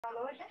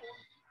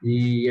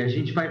E a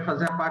gente vai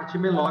fazer a parte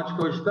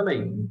melódica hoje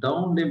também.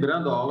 Então,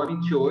 lembrando, a aula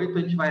 28,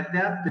 a gente vai até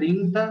a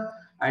 30,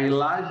 aí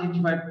lá a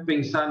gente vai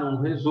pensar num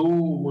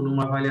resumo,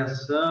 numa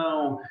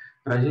avaliação,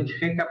 para a gente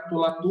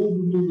recapitular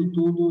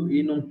tudo,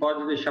 e não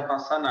pode deixar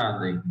passar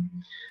nada aí.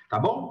 Tá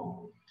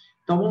bom?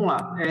 Então, vamos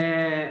lá.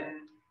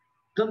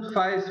 Tanto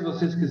faz se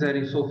vocês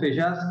quiserem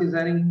solfejar, se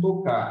quiserem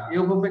tocar.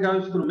 Eu vou pegar o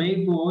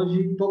instrumento hoje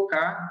e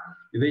tocar,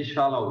 em vez de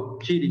falar o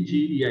tire,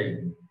 e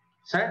aí.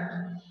 Certo?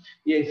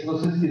 E aí, se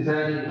vocês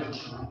quiserem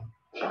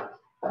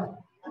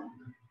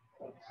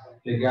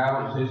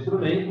pegar o seu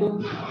instrumento,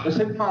 eu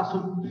sempre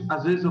faço,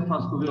 às vezes eu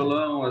faço com o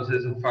violão, às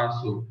vezes eu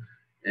faço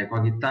com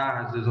a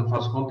guitarra, às vezes eu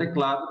faço com o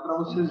teclado, para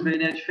vocês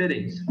verem a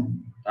diferença,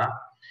 tá?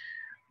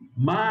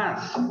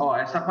 Mas, ó,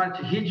 essa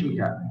parte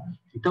rítmica,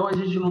 então a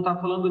gente não está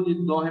falando de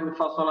dó, ré, mi,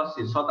 fá, sol, lá,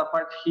 si, só da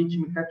parte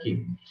rítmica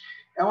aqui.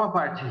 É uma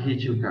parte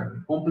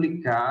rítmica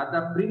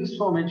complicada,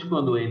 principalmente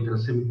quando entra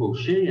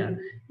semicolcheia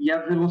e a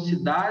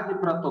velocidade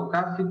para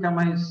tocar fica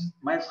mais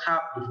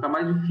rápido, fica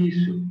mais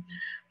difícil,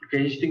 porque a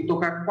gente tem que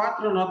tocar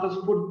 4 notas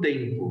por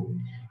tempo.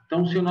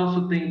 Então, se o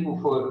nosso tempo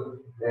for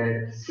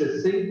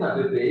 60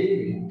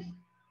 BPM,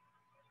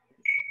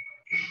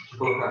 deixa eu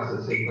colocar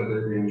 60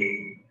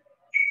 BPM,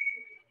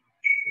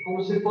 é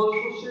como se fosse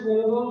os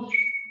segundos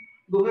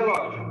do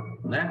relógio,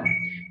 né?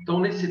 Então,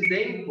 nesse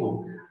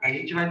tempo, a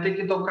gente vai ter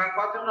que tocar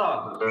 4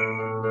 notas.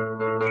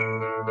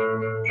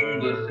 1,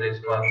 2,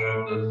 3,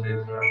 4, 1, 2,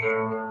 3, 4.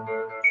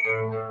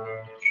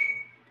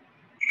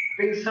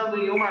 Pensando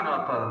em uma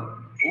nota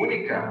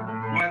única,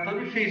 não é tão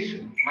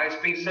difícil, mas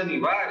pensando em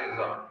várias,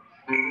 ó,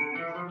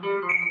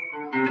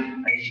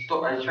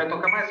 a gente vai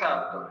tocar mais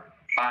rápido.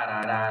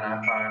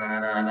 Pararara,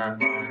 pararara, pararara, pararara.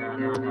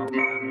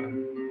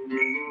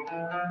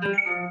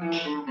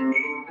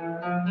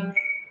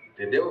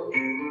 Entendeu?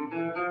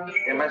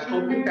 É mais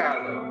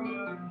complicado.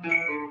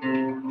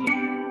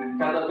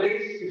 Cada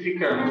vez que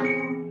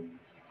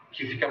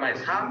fica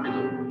mais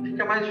rápido,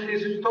 fica mais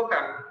difícil de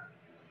tocar,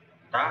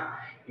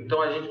 tá?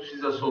 Então a gente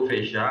precisa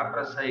solfejar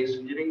para sair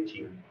isso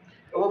direitinho.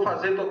 Eu vou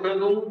fazer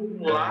tocando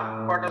um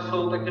lá, corda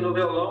solta aqui no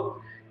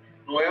violão.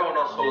 Não é o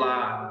nosso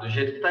lá do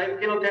jeito que está aí,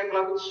 porque não tem a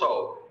clave de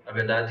sol. Na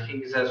verdade, quem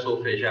quiser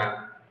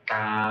solfejar,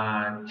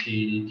 tá,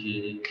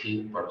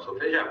 ti, pode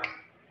solfejar,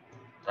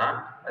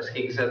 tá? Mas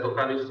quem quiser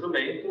tocar no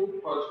instrumento,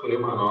 pode escolher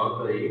uma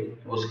nota aí.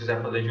 Ou se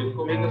quiser fazer junto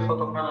comigo, é só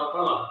tocar a nota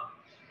lá.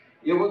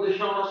 E eu vou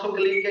deixar o nosso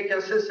clique aqui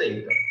a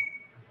 60,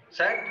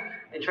 certo?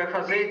 A gente vai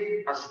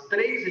fazer as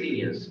 3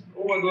 linhas.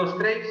 1, 2,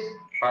 3,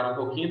 para um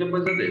pouquinho,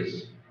 depois eu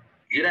desço.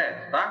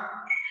 Direto,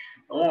 tá?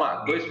 Vamos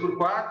lá, 2 por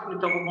 4,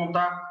 então vou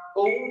contar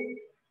 1,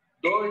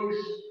 2.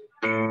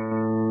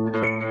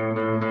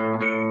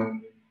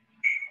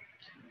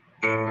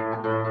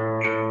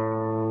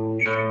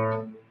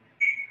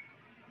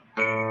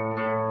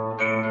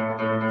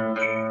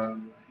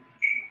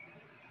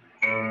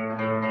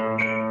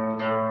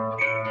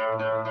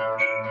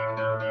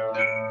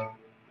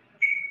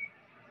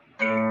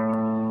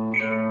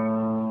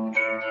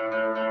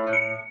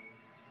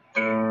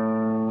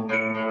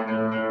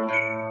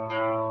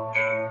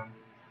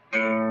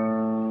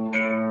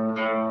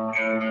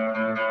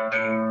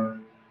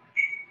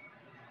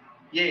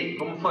 E aí,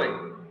 como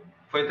foi?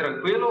 Foi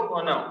tranquilo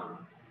ou não?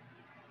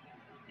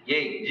 E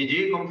aí,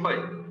 Didi, como foi?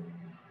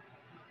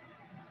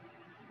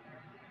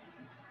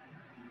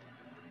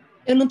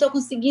 Eu não estou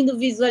conseguindo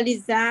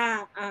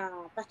visualizar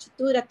a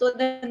partitura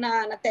toda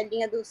na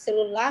telinha do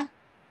celular.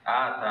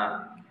 Ah,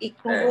 tá. E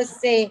com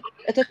você.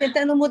 Eu estou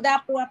tentando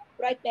mudar para o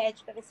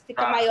iPad, para ver se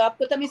fica maior,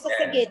 porque eu também sou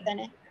cegueta,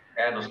 né?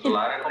 No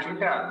celular é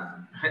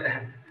complicado.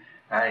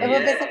 Aí eu vou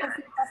ver se eu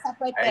consigo passar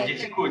para o iPad. Aí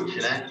dificulte,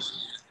 né?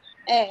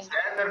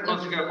 César,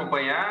 conseguiu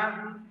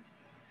acompanhar?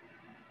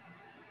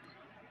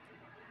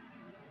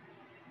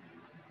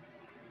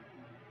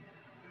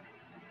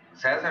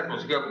 César,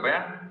 conseguiu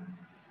acompanhar?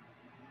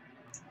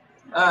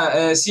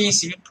 Sim.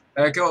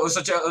 É que eu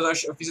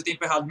fiz o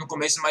tempo errado no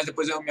começo, mas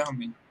depois eu me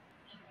arrumei.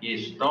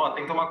 Isso. Então, ó,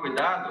 tem que tomar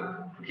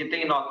cuidado, porque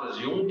tem notas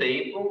de um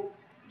tempo,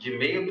 de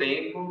meio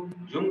tempo,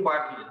 de um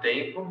quarto de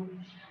tempo.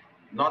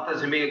 Notas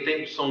de meio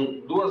tempo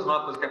são 2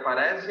 notas que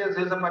aparecem e às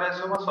vezes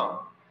aparece uma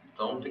só.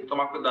 Então, tem que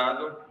tomar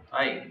cuidado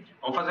aí.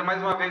 Vamos fazer mais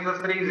uma vez as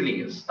 3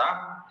 linhas,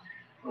 tá?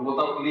 Vou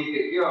botar o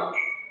clique aqui, ó.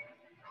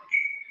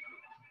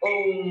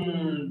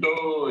 1,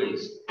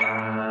 2,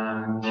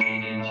 tá,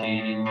 tiri,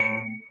 tiri,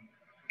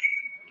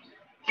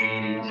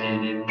 tiri,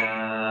 tiri,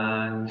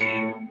 tá,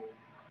 tiri,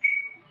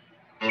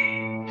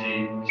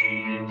 tiri,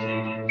 tiri,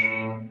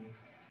 tiri,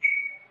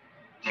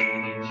 tiri,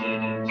 tiri,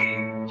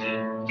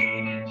 tiri, tiri,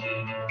 tiri,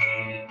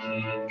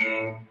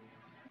 tiri,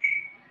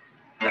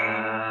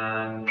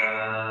 tá,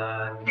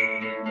 tá,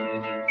 tiri,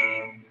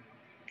 tiri,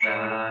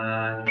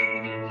 tá, tiri,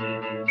 tiri,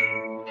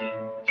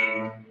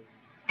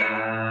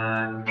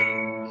 tá,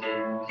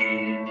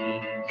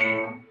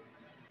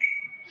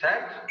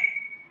 certo?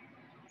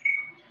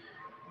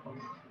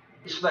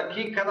 Isso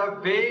daqui, cada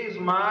vez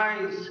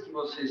mais que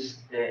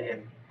vocês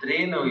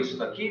treinam isso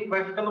daqui,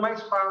 vai ficando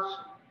mais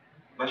fácil.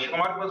 Vai chegar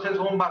uma hora que vocês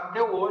vão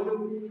bater o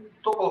olho,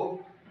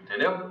 tocou,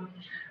 entendeu?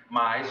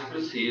 mas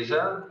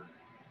precisa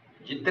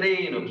de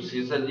treino,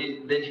 precisa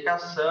de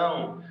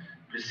dedicação,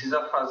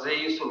 precisa fazer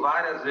isso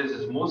várias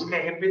vezes. Música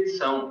é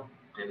repetição,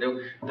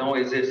 entendeu? Então,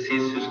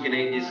 exercícios que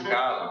nem de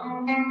escala.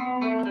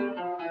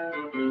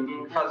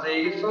 Fazer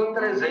isso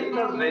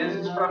 300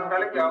 vezes para ficar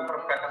legal, para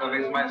ficar cada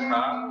vez mais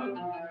rápido.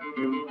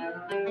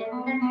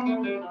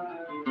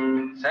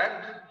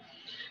 Certo?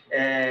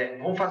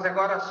 Vamos fazer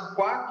agora as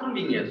 4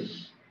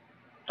 linhas,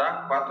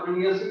 tá? 4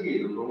 linhas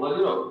seguidas. Vamos lá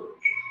de novo.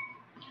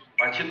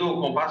 A partir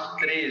do compasso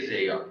 13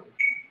 aí, ó.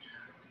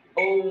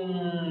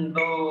 1,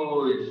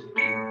 2,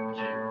 3.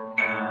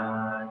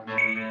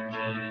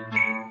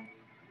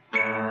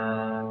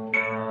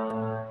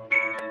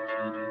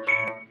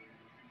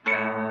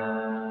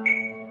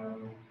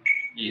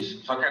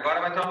 Isso. Só que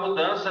agora vai ter uma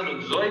mudança no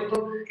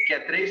 18, que é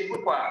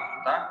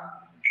 3/4,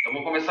 tá? Então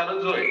vamos começar no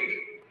 18.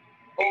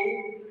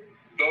 1,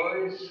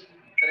 2,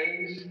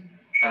 3.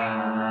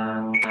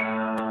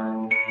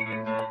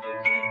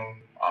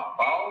 A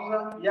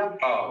pausa e a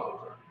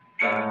pausa.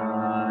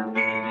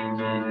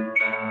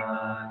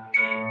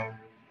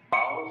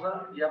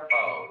 Pausa e a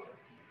pausa.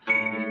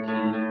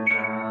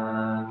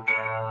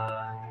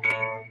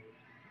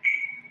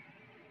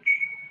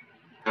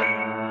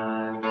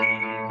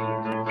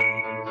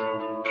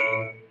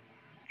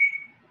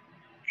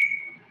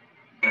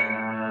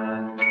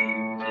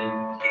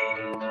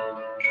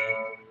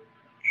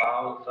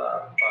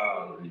 Pausa,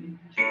 pausa.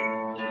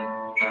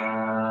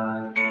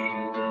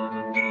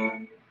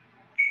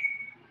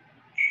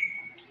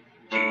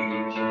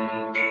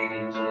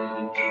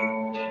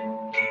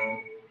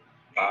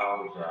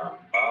 Pausa,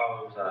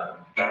 pausa.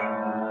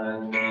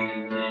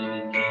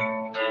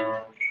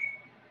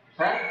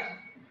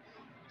 Certo?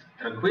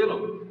 Tranquilo?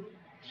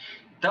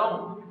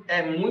 Então,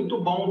 é muito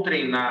bom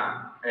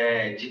treinar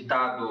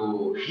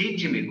ditado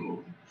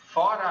rítmico,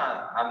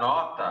 fora a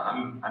nota,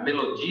 a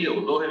melodia,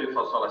 o do, ré, mi,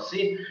 fá, sol, lá,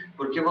 si,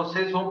 porque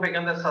vocês vão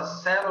pegando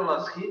essas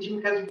células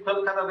rítmicas e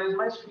ficando cada vez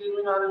mais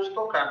firme na hora de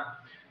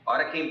tocar. A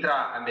hora que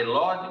entrar a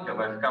melódica,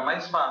 vai ficar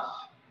mais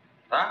fácil,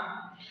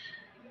 tá?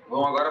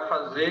 Vamos agora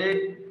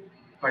fazer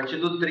a partir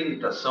do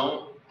 30,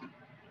 são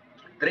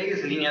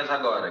 3 linhas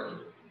agora aqui,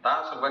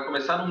 tá? Você vai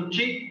começar num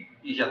ti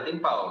e já tem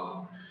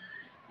pausa.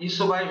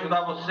 Isso vai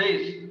ajudar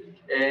vocês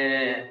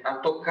a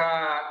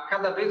tocar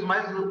cada vez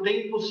mais no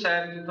tempo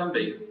certo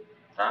também,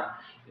 tá?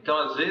 Então,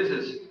 às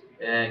vezes,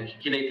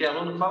 que nem tem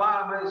aluno que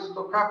fala, mas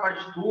tocar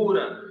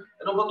partitura,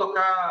 eu não vou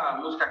tocar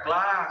música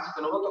clássica,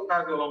 eu não vou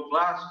tocar violão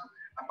clássico.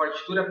 A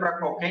partitura é para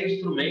qualquer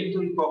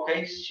instrumento e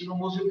qualquer estilo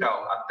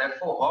musical, até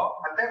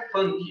forró, até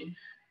funk,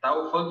 tá?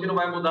 O funk não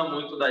vai mudar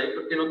muito daí,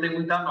 porque não tem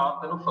muita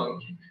nota no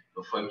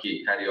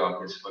funk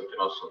carioca, esse funk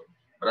nosso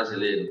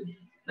brasileiro,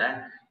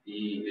 né?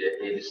 E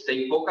eles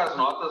têm poucas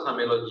notas na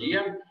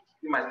melodia,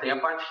 mas tem a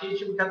parte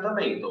rítmica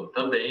também. Então,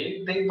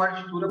 também tem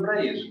partitura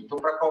para isso. Então,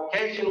 para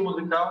qualquer estilo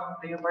musical,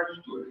 tem a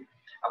partitura.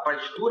 A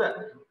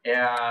partitura é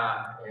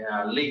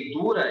a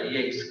leitura e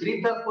a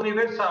escrita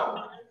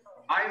universal,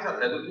 mais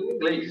até do que o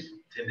inglês,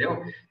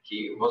 entendeu?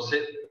 Que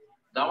você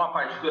dá uma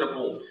partitura para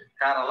um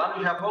cara lá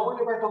no Japão,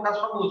 ele vai tocar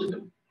sua música,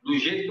 do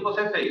jeito que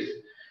você fez.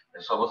 É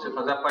só você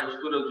fazer a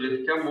partitura do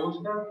jeito que é a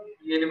música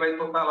e ele vai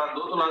tocar lá do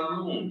outro lado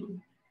do mundo.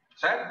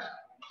 Certo?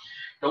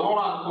 Então, vamos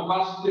lá, no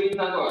compasso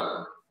 30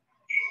 agora.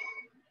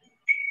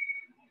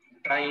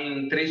 Está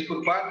em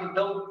 3/4,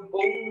 então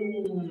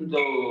 1,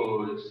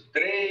 2,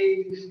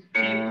 3,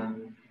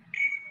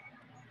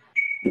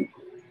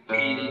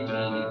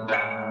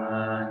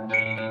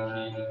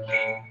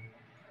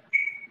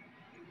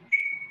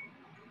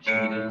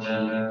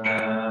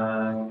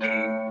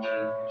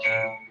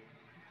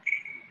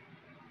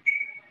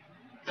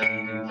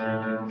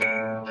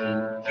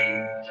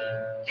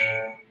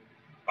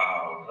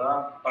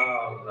 pausa,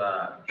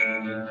 pausa.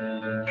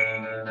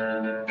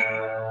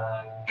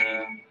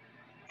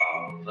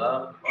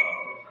 Pausa, pausa.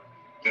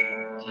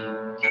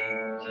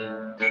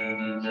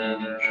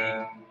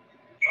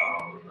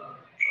 Pausa.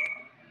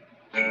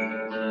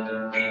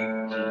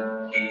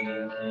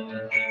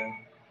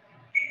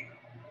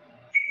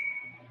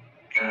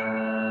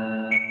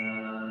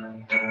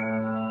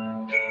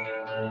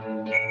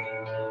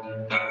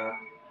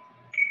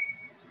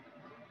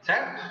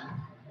 Certo?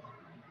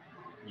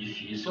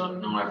 Difícil,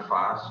 não é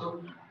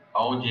fácil.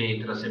 Onde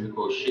entra a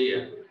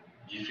semicolcheia,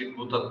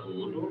 dificulta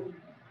tudo.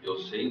 Eu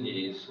sei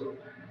disso,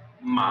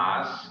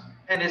 mas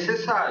é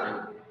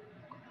necessário,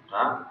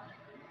 tá?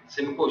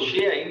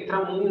 Semicolcheia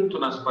entra muito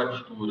nas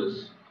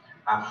partituras.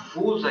 A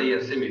fusa e a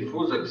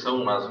semifusa, que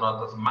são as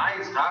notas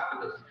mais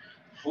rápidas,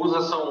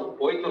 fusa são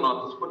 8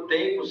 notas por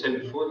tempo,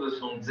 semifusa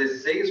são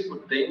 16 por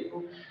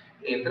tempo,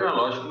 entra,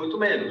 lógico, muito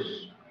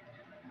menos.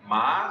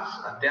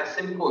 Mas até a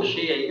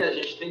semicolcheia aí a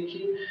gente tem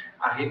que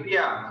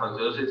arrepiar,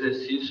 fazer os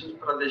exercícios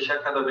para deixar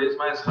cada vez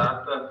mais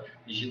rápida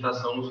a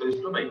digitação no seu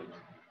instrumento.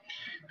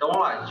 Então,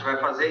 vamos lá, a gente vai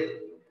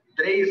fazer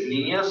 3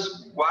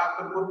 linhas,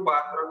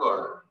 4/4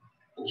 agora.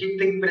 O que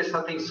tem que prestar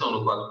atenção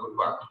no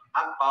 4/4?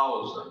 A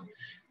pausa.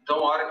 Então,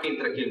 a hora que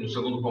entra aqui no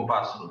segundo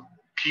compasso,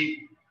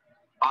 ti,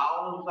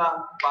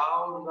 pausa,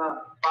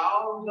 pausa,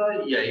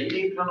 pausa, e aí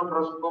entra no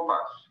próximo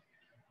compasso.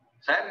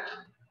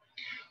 certo?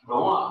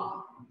 Vamos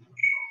lá.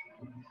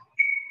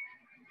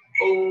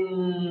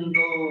 1,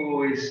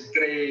 2,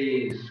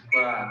 3,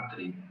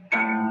 4 e...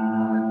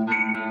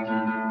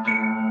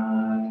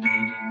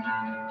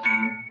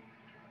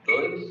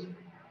 2,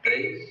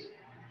 3,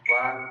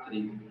 4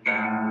 e...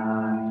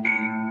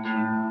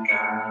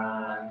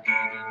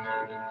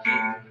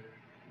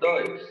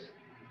 2,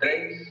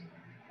 3,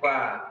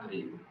 4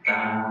 e...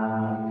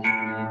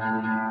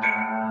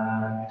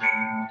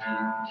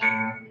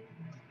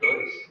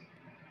 2,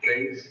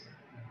 3,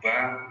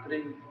 4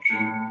 e...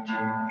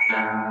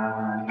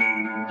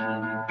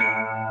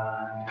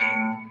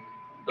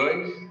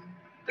 2,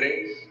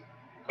 3,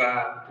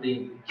 4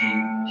 e...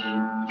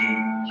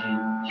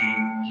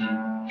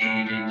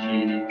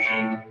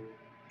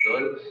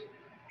 2,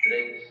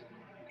 3,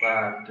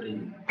 4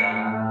 e...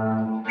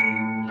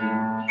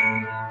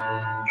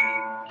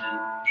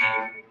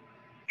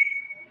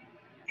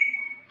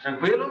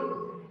 Tranquilo?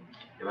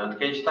 Lembrando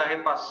que a gente está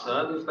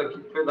repassando isso daqui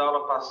que foi da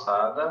aula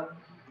passada,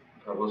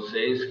 para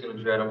vocês que não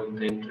tiveram muito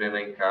tempo de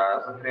treinar em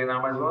casa, treinar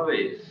mais uma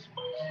vez.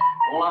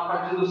 Vamos lá a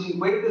partir dos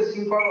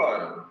 55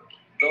 agora.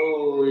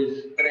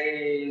 2,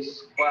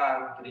 3,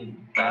 4 e...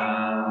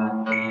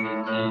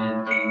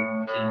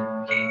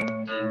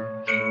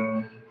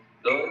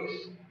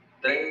 2,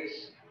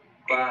 3,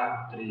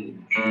 4 e...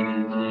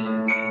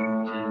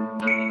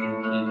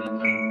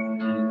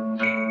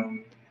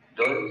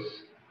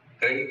 2,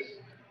 3,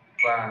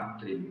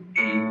 4 e...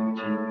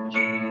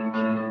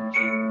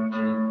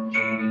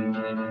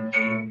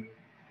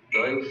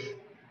 2,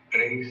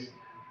 3,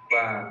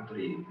 4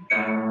 e...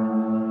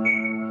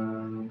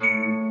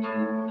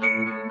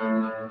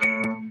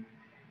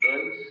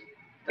 2,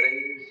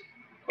 3,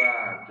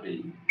 4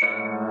 e...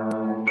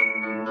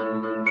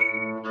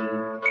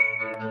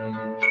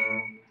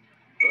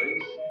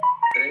 2,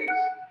 3,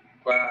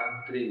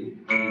 4 e...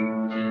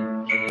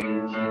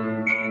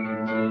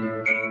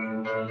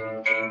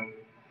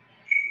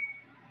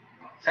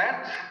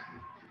 Certo?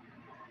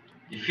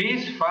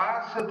 Difícil,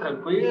 fácil,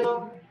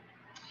 tranquilo.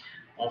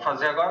 Vamos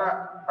fazer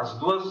agora as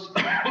duas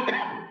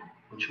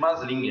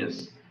últimas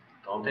linhas.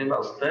 Então tem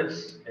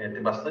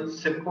bastante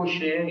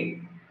semicolcheia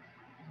aí.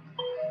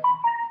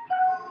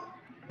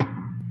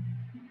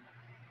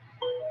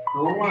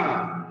 Vamos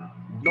lá.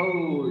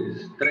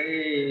 2,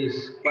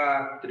 3,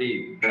 4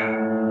 e...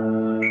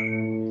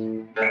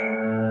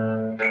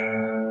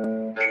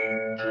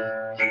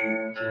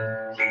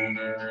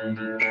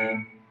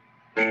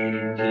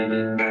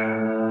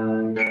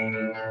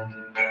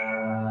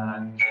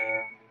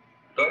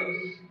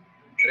 2,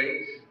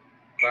 3,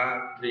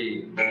 4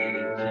 e...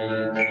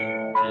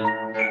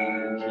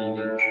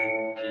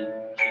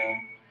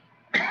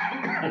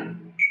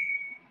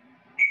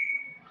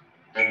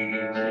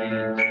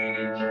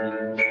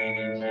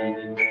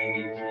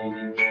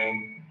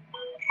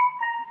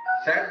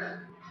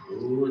 Certo?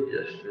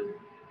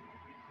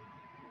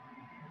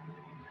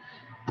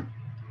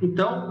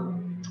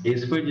 Então,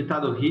 esse foi o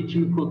ditado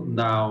rítmico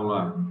da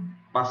aula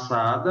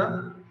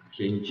passada,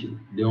 que a gente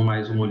deu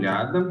mais uma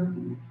olhada.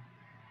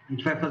 A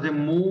gente vai fazer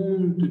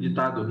muito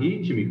ditado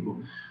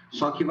rítmico,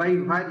 só que vai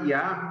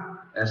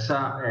variar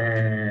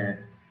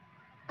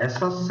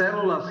essas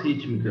células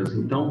rítmicas.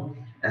 Então,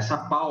 essa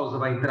pausa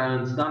vai entrar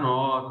antes da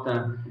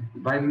nota,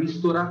 vai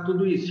misturar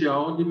tudo isso. E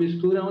onde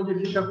mistura é onde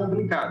fica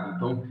complicado.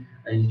 Então,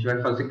 a gente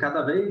vai fazer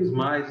cada vez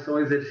mais. São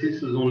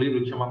exercícios de um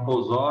livro que chama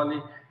Pozzoli.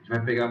 A gente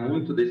vai pegar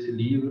muito desse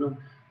livro,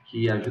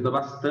 que ajuda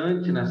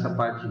bastante nessa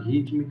parte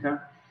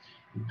rítmica.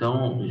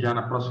 Então, já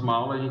na próxima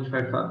aula, a gente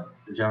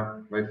já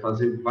vai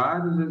fazer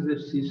vários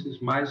exercícios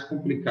mais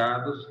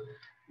complicados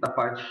da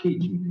parte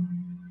rítmica.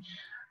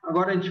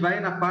 Agora, a gente vai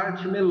na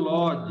parte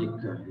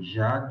melódica,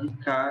 já de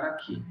cara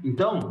aqui.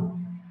 Então,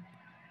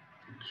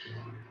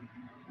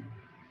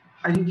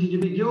 a gente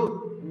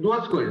dividiu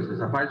duas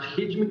coisas, a parte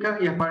rítmica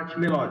e a parte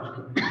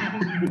melódica.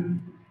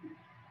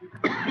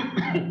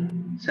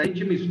 Se a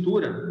gente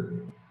mistura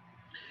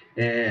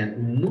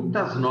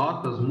muitas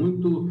notas,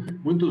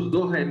 muitos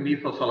do, ré, mi,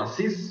 fá, sol, lá,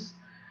 si,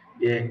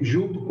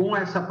 junto com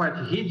essa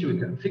parte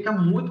rítmica, fica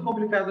muito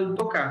complicado de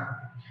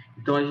tocar.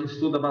 Então, a gente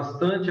estuda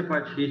bastante a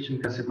parte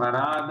rítmica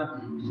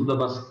separada, estuda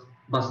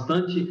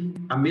bastante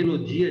a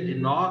melodia de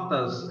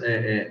notas,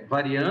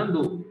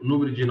 variando o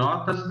número de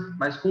notas,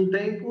 mas com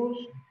tempos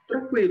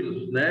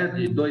tranquilos, né?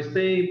 De 2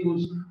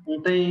 tempos,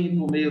 1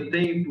 tempo, meio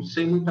tempo,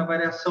 sem muita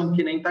variação,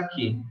 que nem está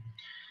aqui.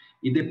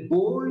 E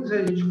depois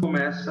a gente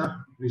começa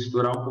a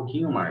misturar um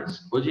pouquinho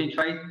mais. Hoje a gente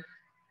vai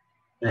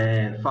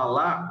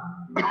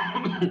falar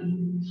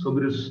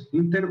sobre os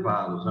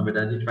intervalos. Na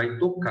verdade, a gente vai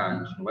tocar,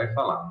 a gente não vai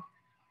falar.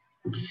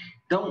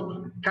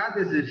 Então, cada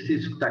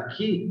exercício que está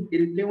aqui,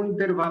 ele tem um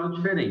intervalo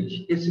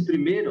diferente. Esse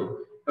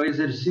primeiro é o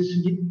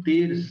exercício de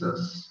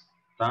terças,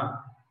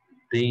 tá?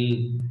 A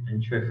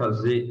gente vai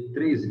fazer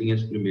 3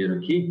 linhas primeiro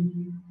aqui.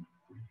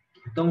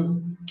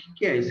 Então, o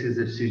que é esse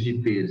exercício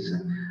de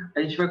terça?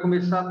 A gente vai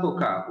começar a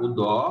tocar o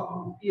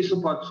dó, isso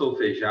pode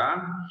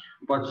solfejar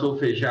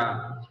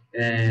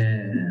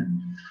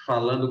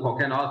falando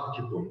qualquer nota,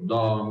 tipo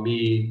dó,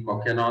 mi,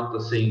 qualquer nota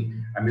sem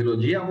a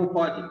melodia, ou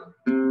pode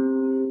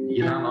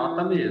ir na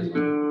nota mesmo.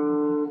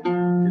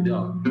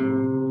 Entendeu?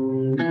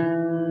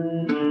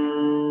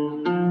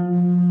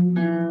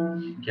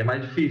 Que é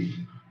mais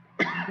difícil.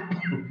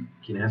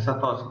 Que nessa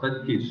tosse tá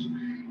difícil.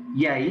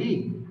 E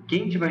aí,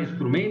 quem tiver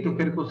instrumento, eu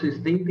quero que vocês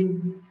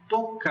tentem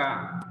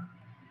tocar.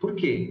 Por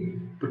quê?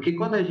 Porque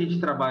quando a gente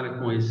trabalha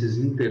com esses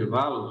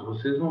intervalos,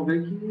 vocês vão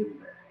ver que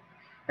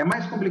é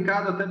mais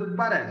complicado até do que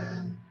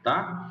parece,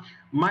 tá?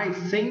 Mas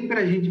sempre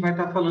a gente vai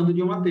estar falando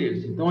de uma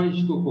terça. Então a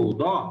gente tocou o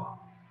dó.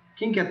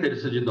 Quem que é a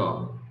terça de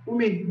dó? O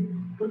mi.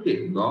 Por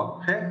quê? Dó,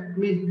 ré,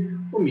 mi.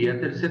 O mi é a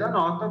terceira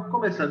nota,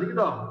 começando em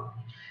dó.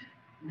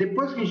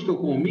 Depois que a gente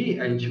tocou o mi,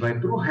 a gente vai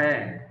para o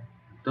ré.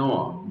 Então,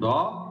 ó,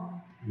 dó,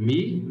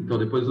 mi. Então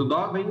depois do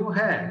dó vem o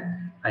ré.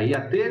 Aí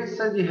a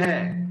terça de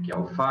ré, que é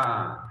o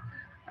fá.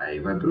 Aí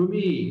vai para o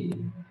mi.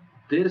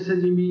 Terça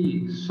de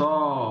mi,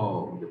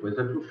 sol. Depois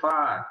vai para o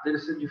fá.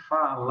 Terça de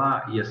fá,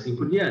 lá. E assim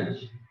por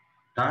diante.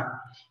 Tá?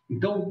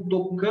 Então,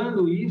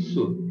 tocando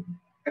isso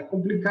é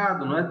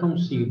complicado, não é tão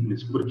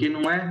simples, porque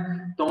não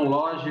é tão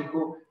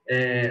lógico,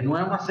 não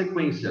é uma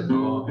sequência.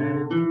 Dó, ré,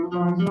 mi,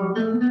 fá, sol.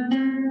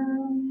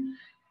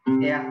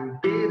 É a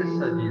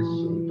terça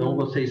disso. Então,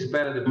 você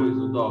espera depois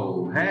do dó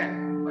o ré,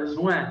 mas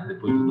não é.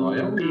 Depois do dó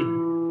é o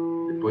mi.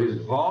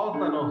 Depois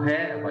volta no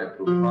ré, vai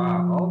para o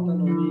fá, volta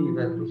no mi,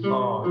 vai para o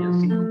sol, e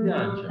assim por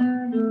diante.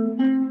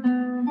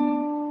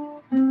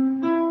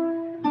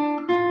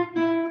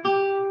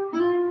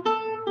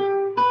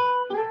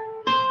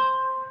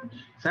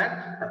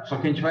 Certo? Só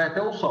que a gente vai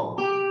até o sol,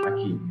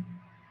 aqui.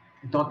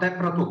 Então, até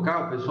para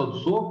tocar, o pessoal do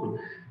sopro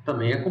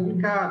também é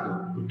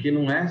complicado, porque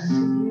não é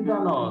seguindo a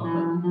nota.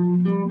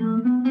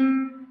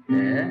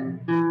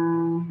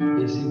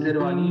 É esse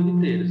intervalinho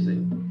de terça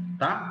aí,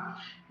 tá?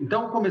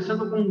 Então,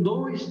 começando com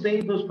 2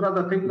 tempos para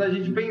dar tempo da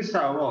gente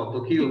pensar. Ó,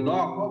 toquei o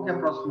dó, qual que é a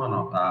próxima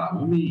nota? Ah,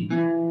 o mi.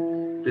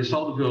 O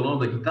pessoal do violão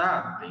da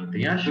guitarra,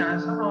 tentem achar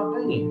essa nota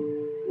aí.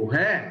 O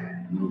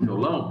ré, no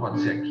violão, pode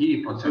ser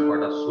aqui, pode ser a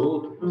corda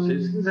solta, o que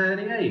vocês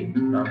quiserem aí,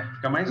 tá?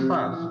 Fica mais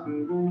fácil.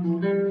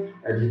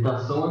 A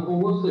digitação é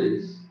com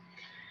vocês.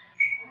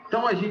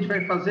 Então, a gente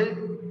vai fazer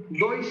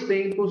 2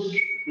 tempos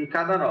em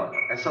cada nota.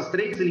 Essas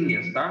 3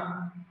 linhas,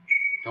 tá?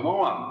 Então,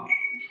 vamos lá.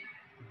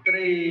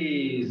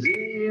 3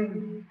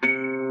 e...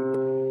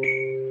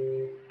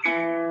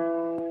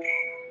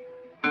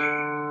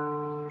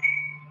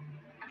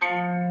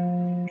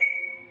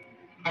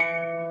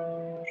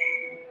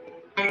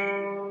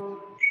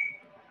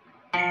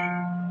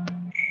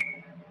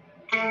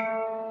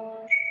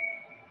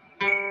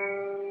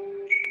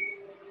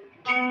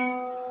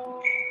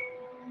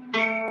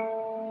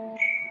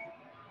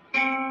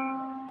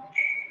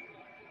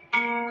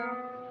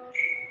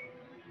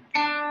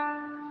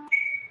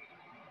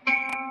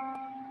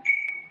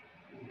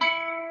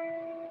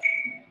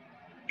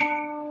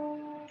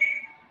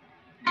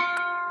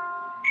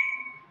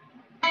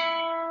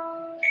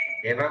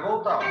 E aí vai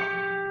voltar, ó.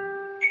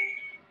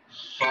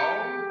 Sol,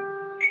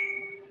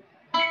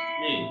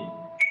 mi,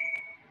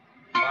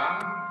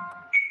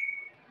 fá,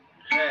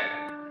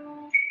 ré,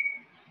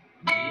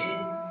 mi,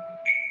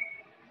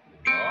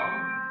 dó,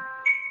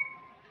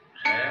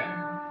 ré,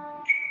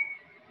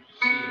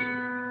 si,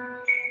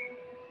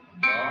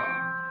 dó,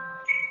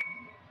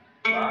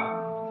 lá,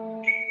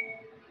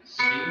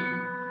 si,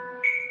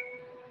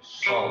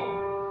 sol.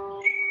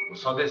 Vou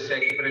só descer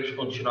aqui para a gente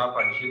continuar a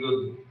partir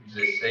do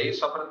 16,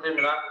 só para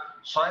terminar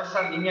só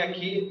essa linha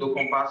aqui do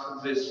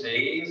compasso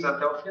 16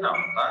 até o final,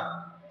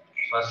 tá?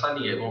 Só essa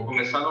linha. Vamos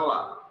começar no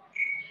lá.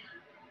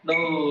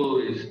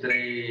 2,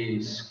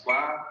 3,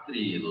 4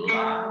 e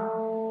lá,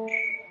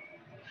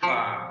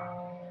 fá,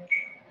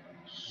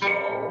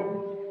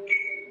 sol,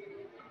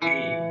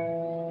 mi,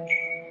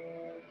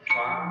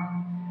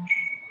 fá,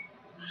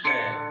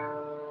 ré,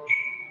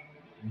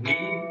 mi,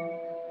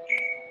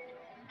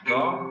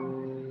 dó,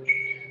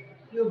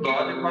 e o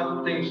dó de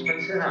 4 tempos para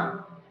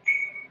encerrar.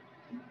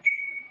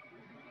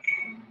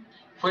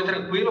 Foi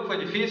tranquilo? Foi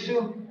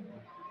difícil?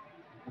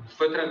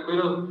 Foi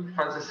tranquilo?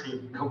 Faz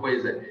assim. Não,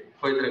 pois é.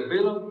 Foi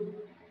tranquilo?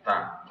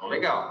 Tá, então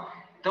legal.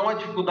 Então a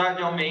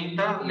dificuldade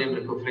aumenta, lembra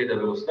que eu falei da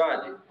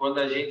velocidade? Quando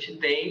a gente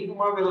tem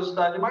uma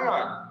velocidade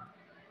maior.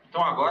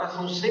 Então agora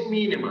são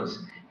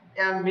semínimas.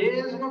 É a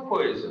mesma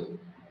coisa.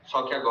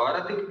 Só que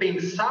agora tem que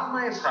pensar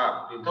mais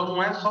rápido. Então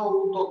não é só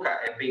o tocar,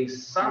 é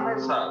pensar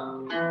mais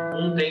rápido.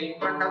 Um tempo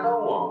para cada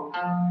um, ó.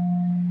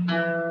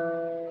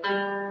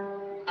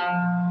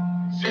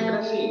 Sempre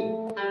assim.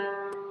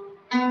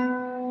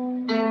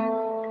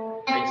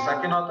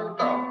 Pensar que nota que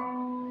tá.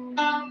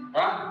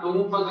 Tá? Então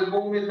vamos fazer com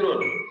o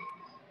metrônomo.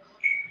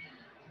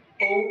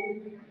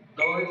 1,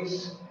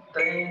 2,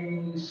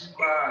 3,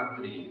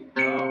 4 e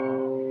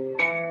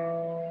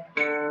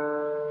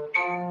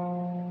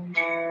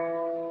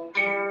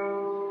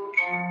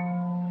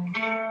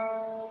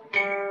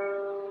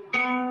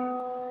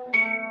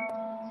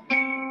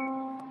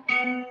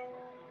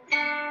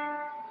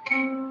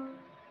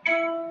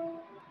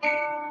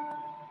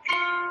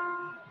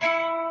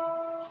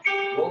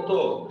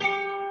voltou.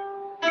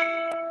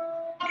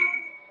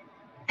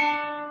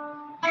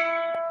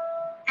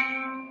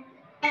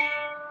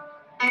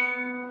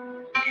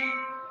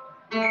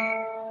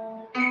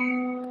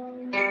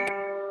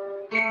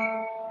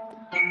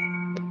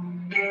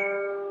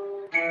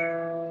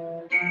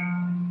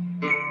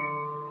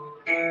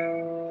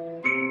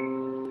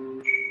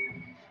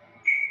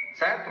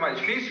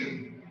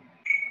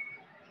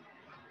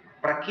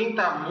 Para quem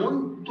está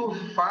muito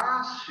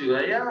fácil,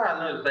 aí,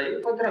 não, isso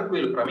daí foi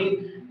tranquilo para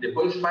mim,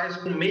 depois faz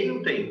com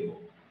meio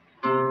tempo.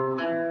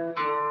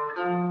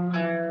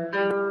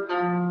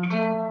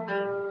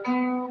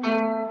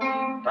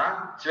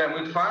 Tá? Se tiver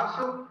muito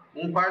fácil,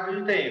 um quarto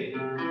de tempo.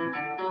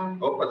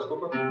 Opa,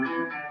 desculpa.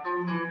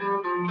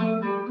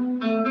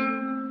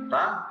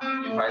 Tá?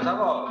 E faz a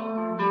volta.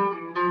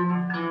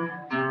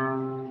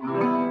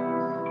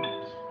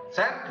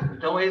 Certo?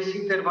 Então, esse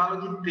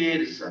intervalo de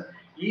terça.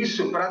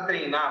 Isso para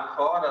treinar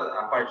fora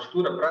a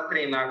partitura, para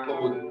treinar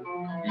como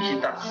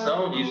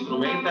digitação de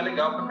instrumento, é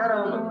legal pra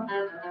caramba.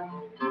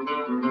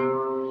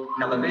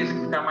 Cada vez que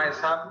ficar mais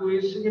rápido,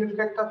 isso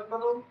significa que está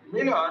ficando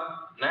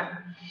melhor,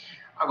 né?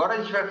 Agora a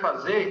gente vai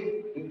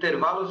fazer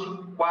intervalos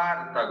de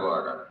quarta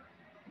agora.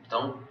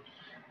 Então,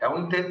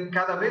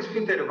 cada vez que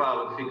o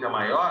intervalo fica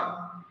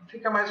maior,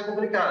 fica mais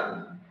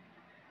complicado.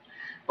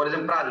 Por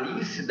exemplo, para a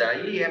Alice,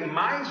 daí é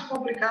mais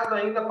complicado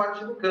ainda a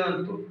parte do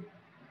canto.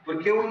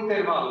 Porque o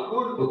intervalo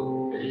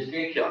curto, a gente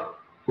tem aqui, ó.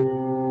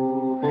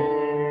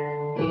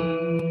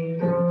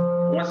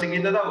 Uma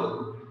seguida da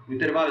outra. O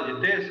intervalo de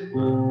terça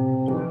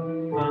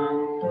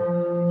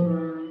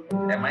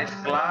é mais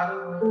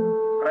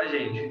claro pra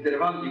gente. O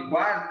intervalo de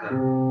quarta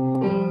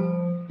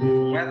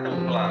não é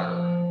tão claro.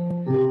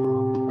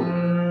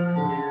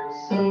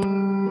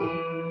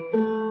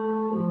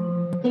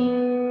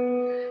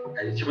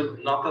 A gente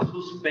nota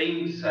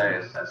suspensa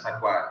essa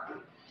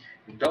quarta.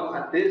 Então,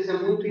 a terça é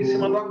muito em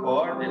cima do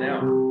acorde, né?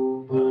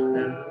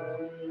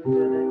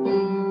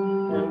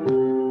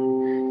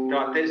 Então,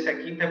 a terça e a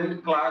quinta é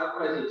muito claro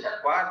pra gente. A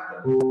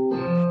quarta,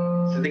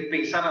 você tem que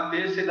pensar na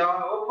terça e dar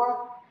uma...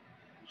 Opa!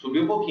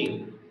 Subiu um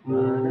pouquinho.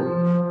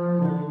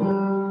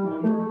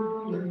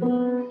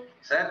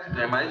 Certo?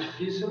 É mais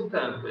difícil no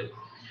canto.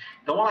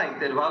 Então, vamos lá.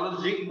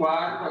 Intervalos de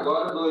quarta.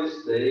 Agora,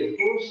 2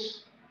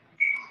 tempos.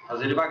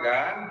 Fazer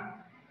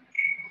devagar.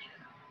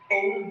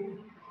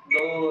 1,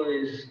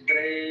 2,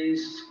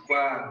 3,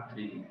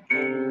 4.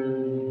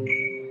 1,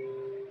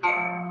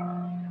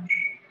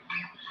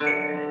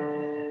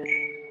 2,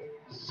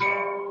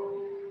 sol.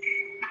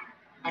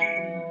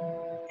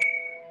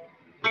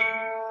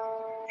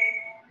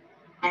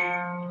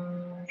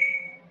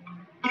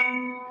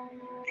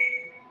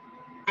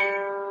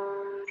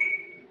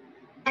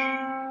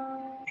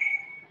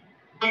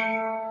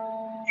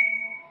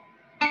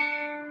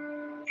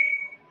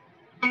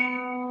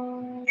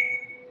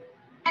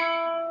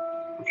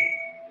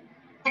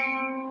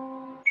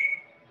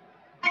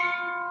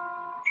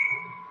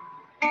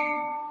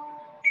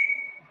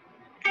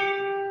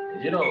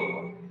 De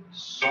novo,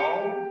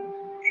 sol,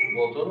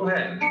 voltou no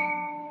ré,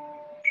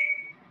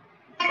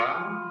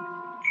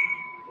 fá,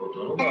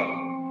 voltou no dó,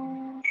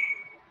 mi,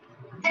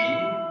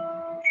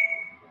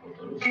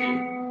 voltou no si,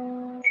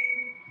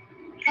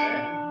 ré,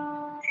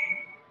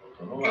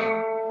 voltou no lá,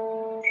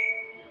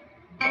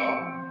 dó,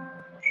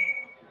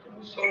 voltou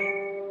no sol,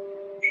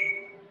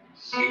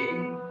 si,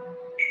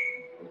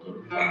 voltou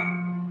no fá.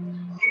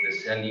 Vou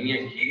descer a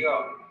linha aqui,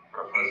 ó,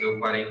 para fazer o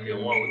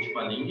 41, a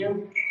última linha,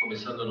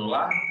 começando no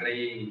lá,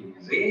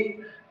 3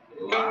 e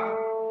lá.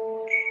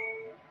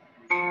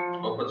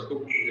 Opa,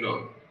 desculpa, de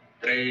novo.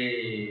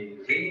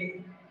 3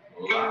 e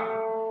lá.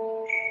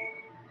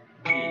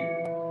 Mi,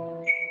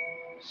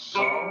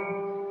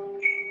 sol,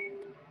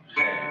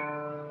 ré,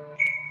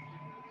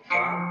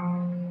 fá,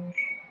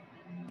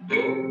 dó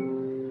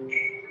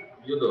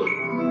e o dó.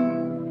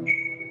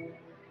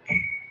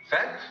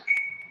 Certo?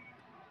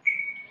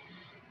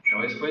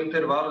 Então, esse foi o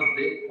intervalo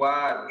de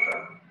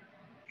quarta.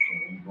 Então,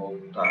 vamos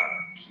voltar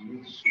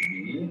aqui,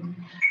 subir.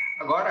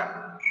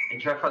 Agora, a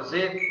gente vai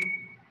fazer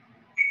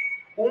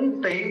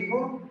um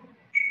tempo,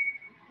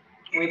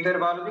 um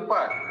intervalo de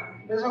quarta.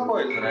 Mesma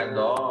coisa, né?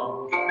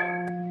 Dó,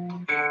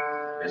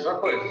 mesma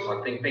coisa, só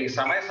que tem que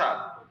pensar mais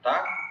rápido,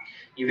 tá?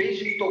 Em vez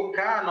de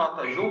tocar a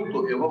nota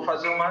junto, eu vou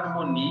fazer uma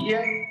harmonia,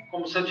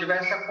 como se eu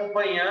estivesse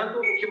acompanhando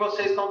o que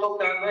vocês estão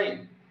tocando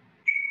aí,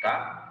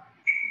 tá?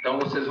 Então,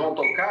 vocês vão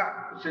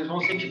tocar, vocês vão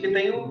sentir que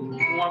tem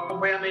um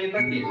acompanhamento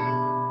aqui,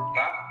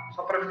 tá?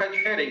 Só para ficar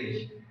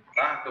diferente,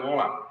 tá? Então, vamos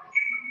lá.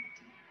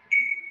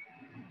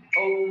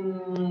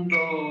 1,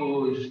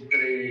 2,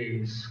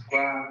 3,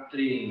 4.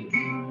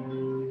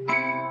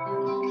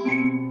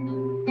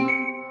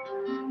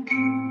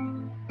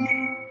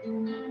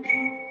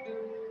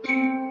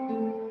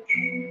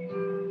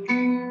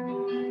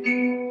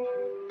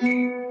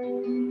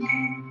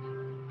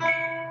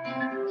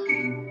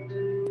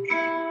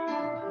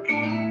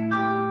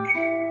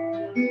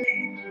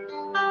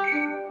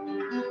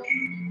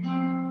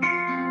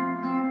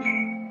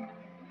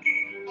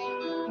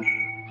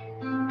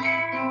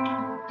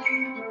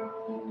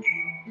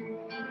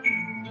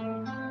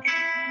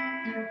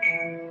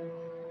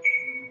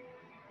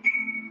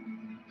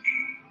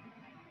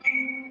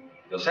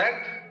 Deu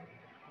certo?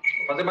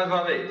 Vou fazer mais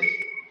uma vez.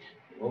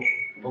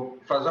 Vou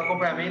fazer um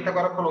acompanhamento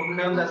agora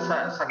colocando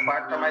essa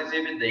quarta mais em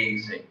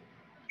evidência.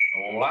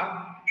 Então, vamos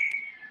lá?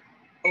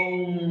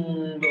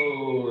 1,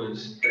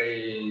 2,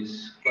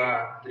 3,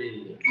 4.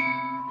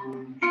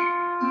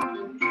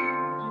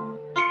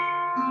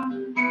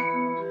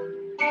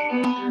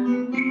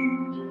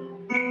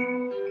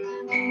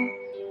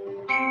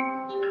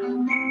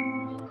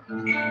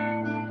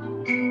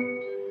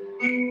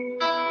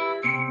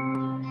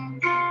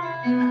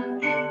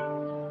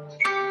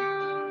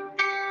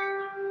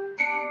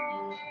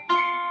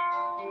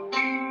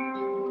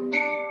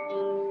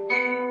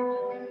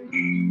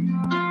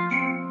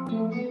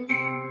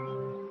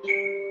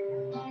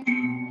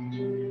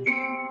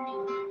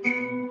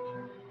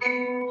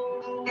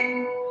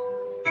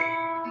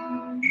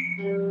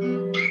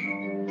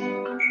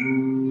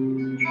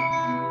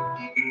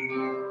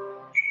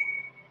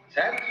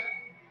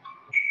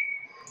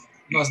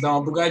 negócio dá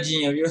uma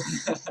bugadinha, viu?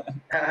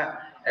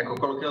 É que eu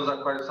coloquei os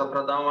acordes só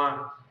para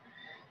dar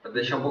para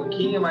deixar um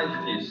pouquinho mais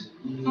difícil.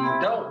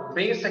 Então,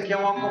 pensa que é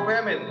um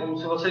acompanhamento, como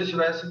se você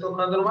estivesse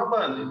tocando numa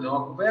banda. Então, é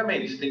um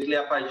acompanhamento. Você tem que ler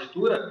a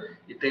partitura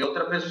e tem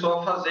outra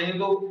pessoa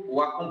fazendo o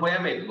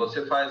acompanhamento.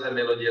 Você faz a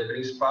melodia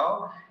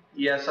principal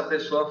e essa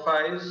pessoa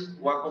faz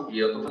o acompanhamento. E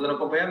eu estou fazendo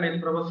acompanhamento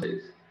para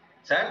vocês.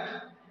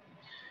 Certo?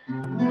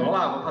 Vamos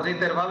lá, vou fazer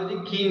intervalo de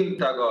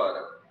quinta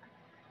agora.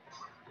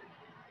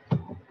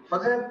 Vou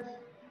fazer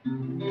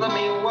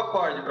também um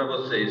acorde para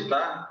vocês,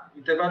 tá? O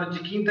intervalo de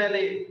quinta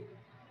ele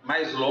é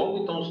mais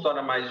longo, então se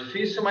torna mais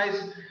difícil,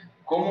 mas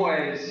como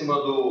é em cima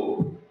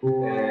do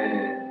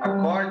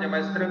acorde, é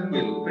mais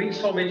tranquilo.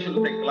 Principalmente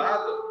no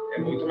teclado, é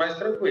muito mais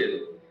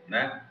tranquilo,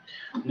 né?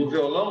 No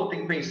violão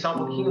tem que pensar um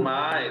pouquinho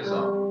mais,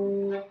 ó.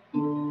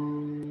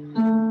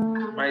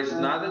 Mas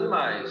nada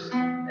demais.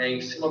 É em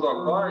cima do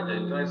acorde,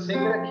 então é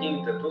sempre a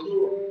quinta, é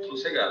tudo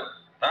sossegado,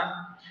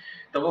 tá?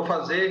 Então vou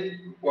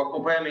fazer o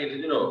acompanhamento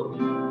de novo.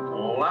 Então,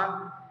 vamos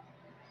lá?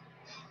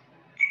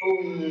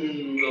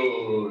 1,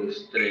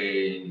 2,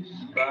 3,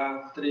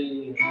 4,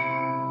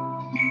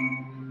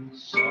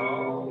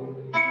 Sol,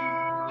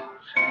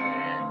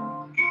 Ré,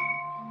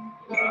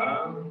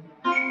 Lá,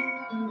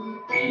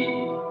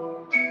 Mi,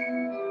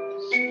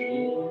 Si.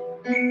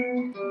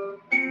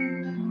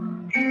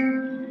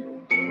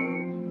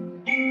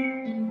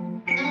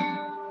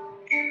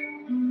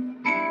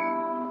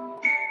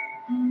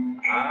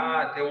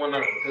 Tem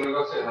um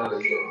negócio errado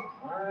aqui, ó.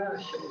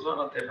 Achamos uma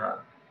nota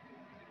errada.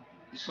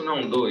 Isso não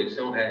é um do, isso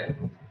é um Ré.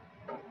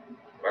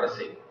 Agora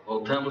sim,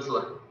 voltamos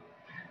lá.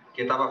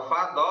 Porque estava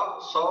Fá, Dó,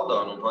 Sol,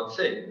 Dó, não pode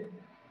ser.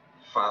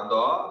 Fá,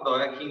 Dó, Dó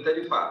é a quinta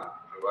de Fá.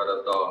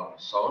 Agora Dó,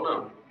 Sol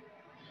não.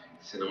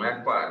 Senão é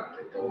a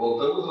quarta. Então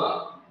voltamos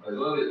lá, mais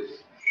uma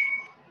vez.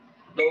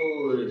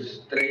 2,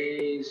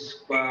 3,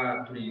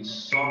 4 e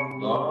Sol,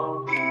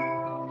 Dó,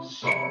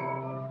 Sol,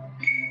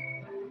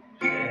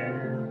 Ré,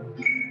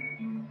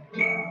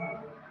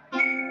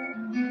 Lá,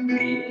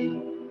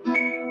 Mi,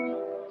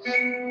 Si,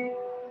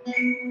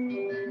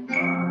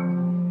 Fá,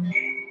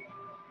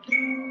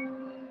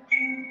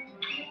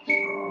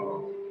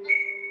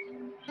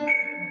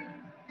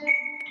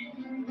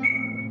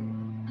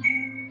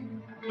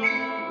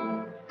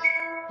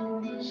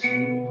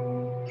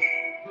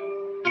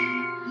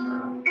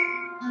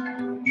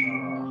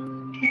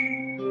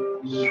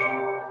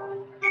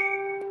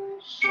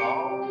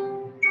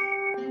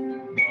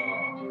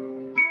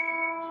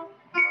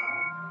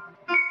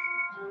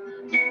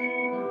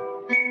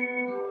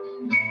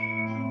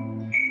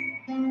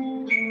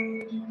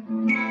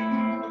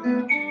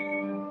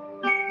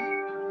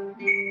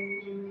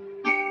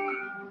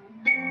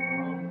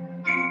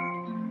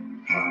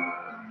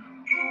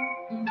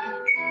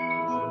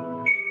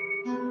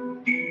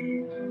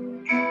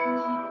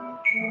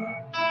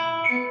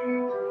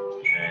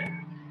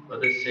 Vou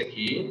descer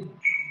aqui,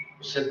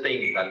 o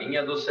 70, a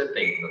linha do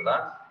 70,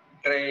 tá?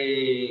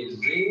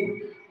 3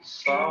 e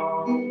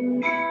Sol.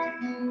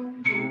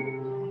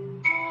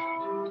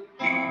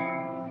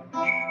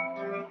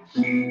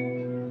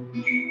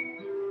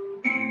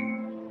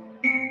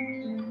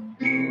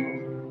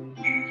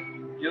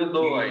 E o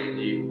Dó aí,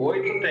 de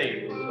 8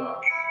 tempos,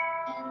 ó.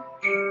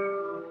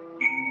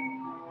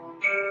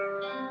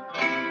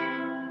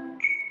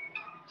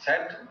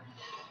 Certo?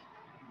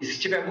 E se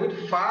estiver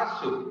muito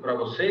fácil para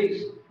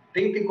vocês,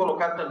 tentem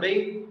colocar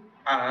também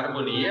a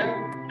harmonia,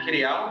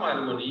 criar uma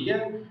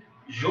harmonia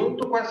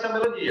junto com essa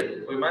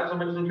melodia. Foi mais ou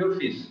menos o que eu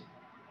fiz.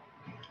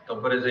 Então,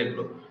 por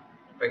exemplo,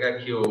 vou pegar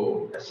aqui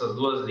essas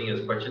duas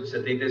linhas, a partir de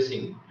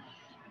 75.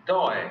 Então,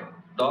 ó, é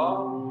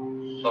Dó,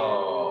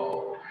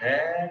 Sol,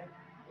 Ré,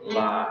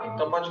 Lá.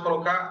 Então, pode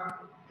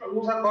colocar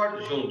alguns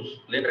acordes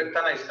juntos. Lembra que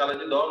está na escala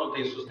de Dó, não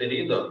tem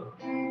sustenido, ó.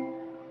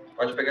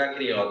 Pode pegar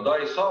aqui, ó, Dó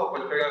e Sol,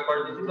 pode pegar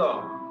acorde de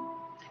Dó.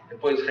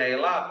 Depois Ré e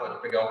Lá, pode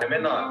pegar o Ré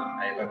menor.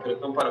 Aí vai pelo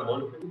campo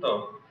harmônico de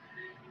Dó.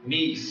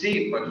 Mi e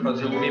Si, pode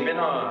fazer o Mi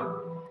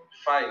menor.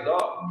 Fá e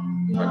Dó,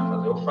 pode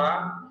fazer o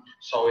Fá.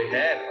 Sol e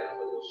Ré, pode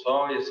fazer o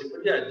Sol e assim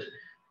por diante.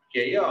 Porque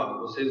aí, ó,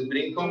 vocês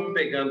brincam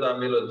pegando a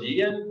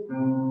melodia.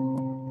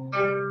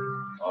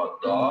 Ó,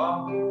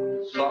 Dó,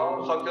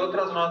 Sol, só que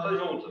outras notas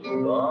juntas.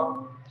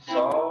 Dó,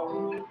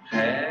 Sol,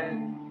 Ré,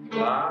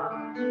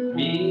 Lá,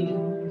 Mi,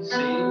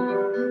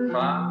 Si,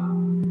 Fá,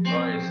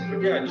 Dó e assim por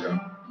diante,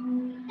 ó.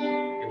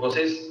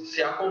 Vocês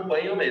se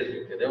acompanham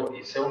mesmo, entendeu?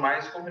 Isso é o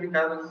mais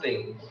complicado que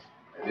tem.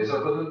 É a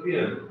mesma coisa do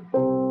piano.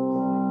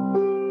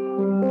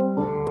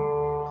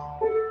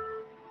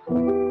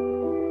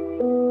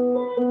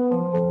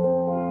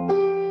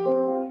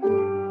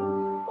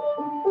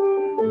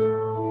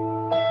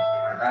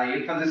 Vai dar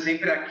ênfase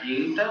sempre a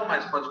quinta,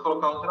 mas pode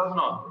colocar outras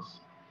notas.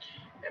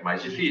 É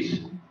mais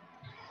difícil.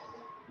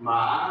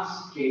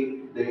 Mas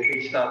quem de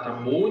repente tá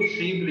muito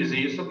simples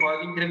isso,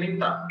 pode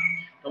incrementar.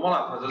 Então, vamos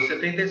lá, fazer o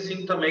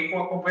 75 também com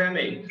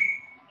acompanhamento.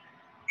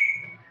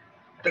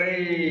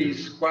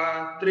 3,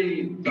 4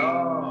 e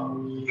Dó,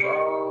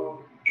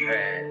 Sol,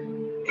 Ré,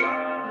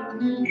 Lá,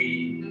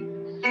 Mi,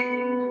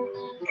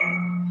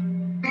 Fá.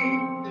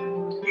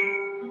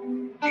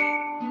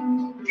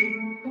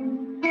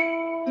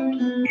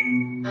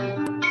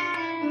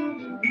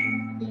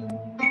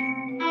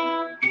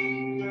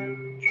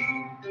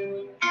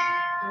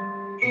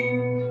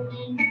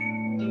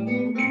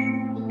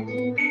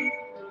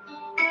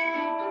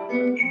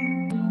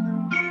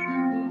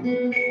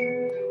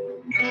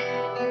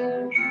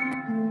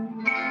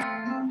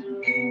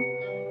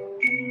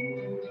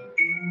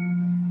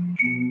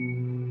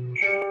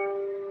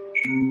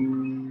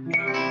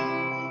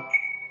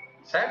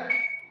 certo?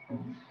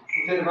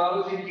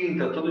 Intervalos de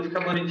quinta, tudo fica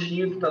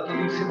bonitinho, tá tudo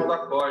em cima do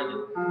acorde,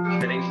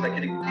 diferente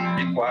daquele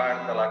de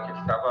quarta lá, que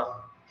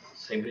ficava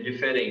sempre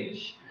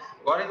diferente.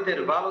 Agora,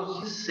 intervalos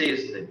de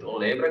sexta, então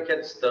lembra que a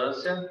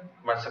distância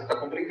começa a ficar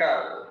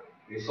complicada,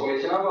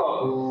 principalmente na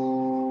voz.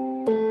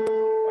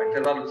 O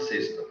intervalo de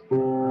sexta.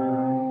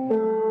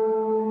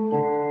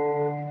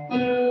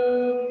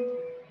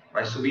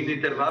 Vai subindo o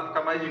intervalo,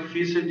 fica mais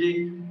difícil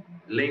de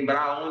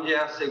lembrar onde é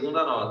a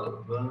segunda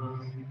nota.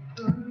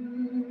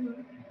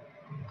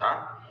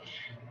 Tá?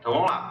 Então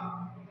vamos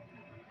lá.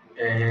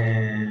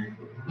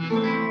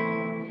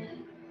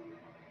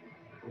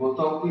 Vou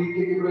botar o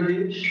clique aqui pra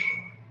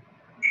gente.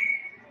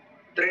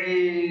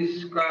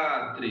 3,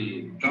 4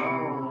 e...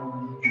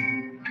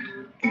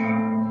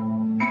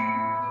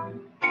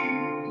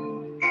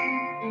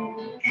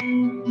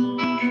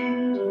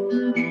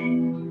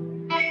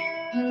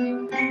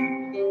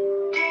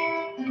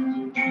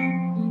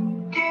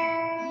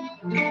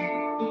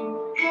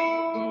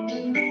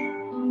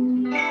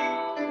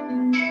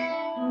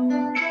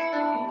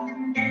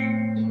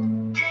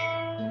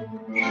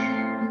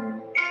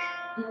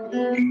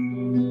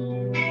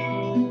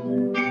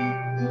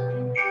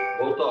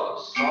 Voltou.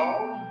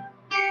 Sol,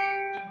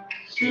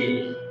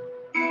 Si,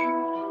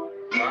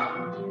 Fá,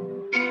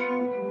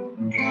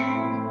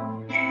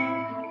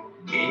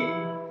 Mi,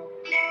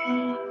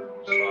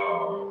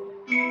 Sol,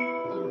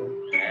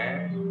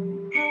 Ré.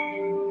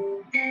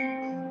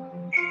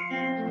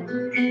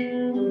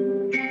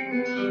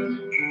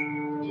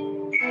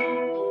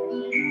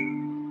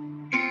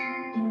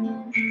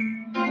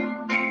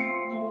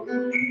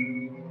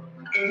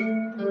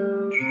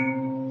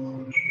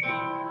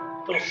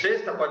 Então,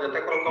 sexta pode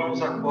até colocar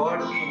uns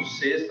acordes com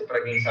sexta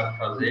para quem sabe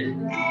fazer.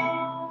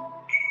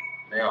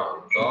 Né, ó,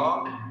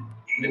 Dó,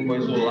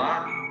 depois o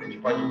Lá, a gente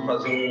pode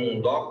fazer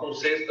um Dó com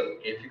sexta,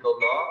 porque fica o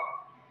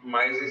Dó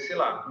mais esse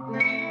Lá,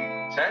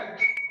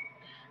 certo?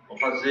 Vou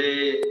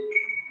fazer...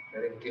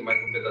 Espera que tem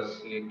mais um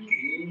pedacinho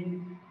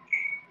aqui.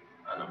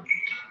 Ah, não.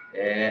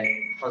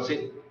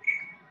 Fazer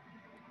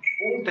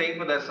um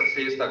tempo dessa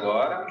sexta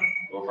agora.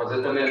 Vou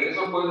fazer também a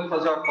mesma coisa,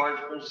 fazer o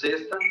acorde com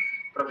sexta,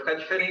 para ficar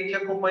diferente e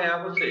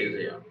acompanhar vocês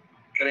aí, ó.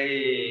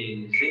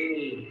 3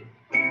 e...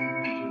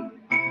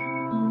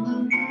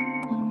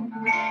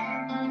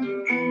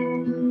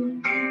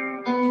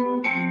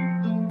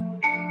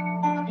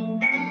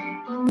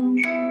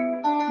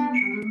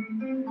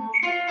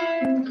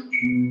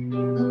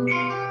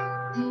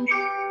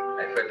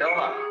 Aí foi até o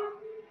Lá.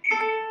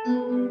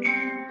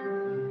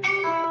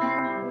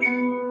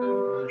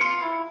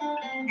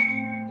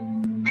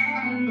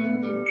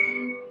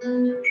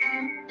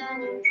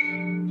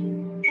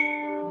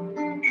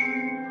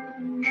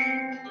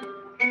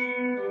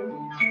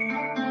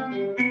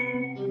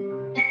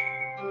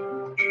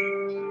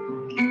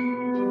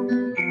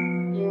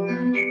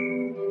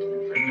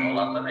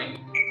 Também.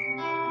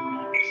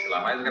 Esse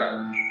Lá mais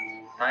grave.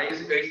 Aí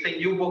eu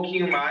estendi um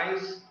pouquinho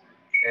mais,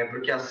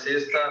 porque a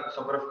sexta,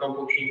 só para ficar um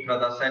pouquinho, para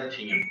dar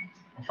certinho.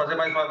 Vamos fazer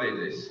mais uma vez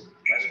esse,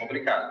 mais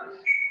complicado.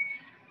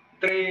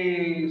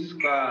 3,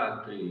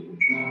 4 e...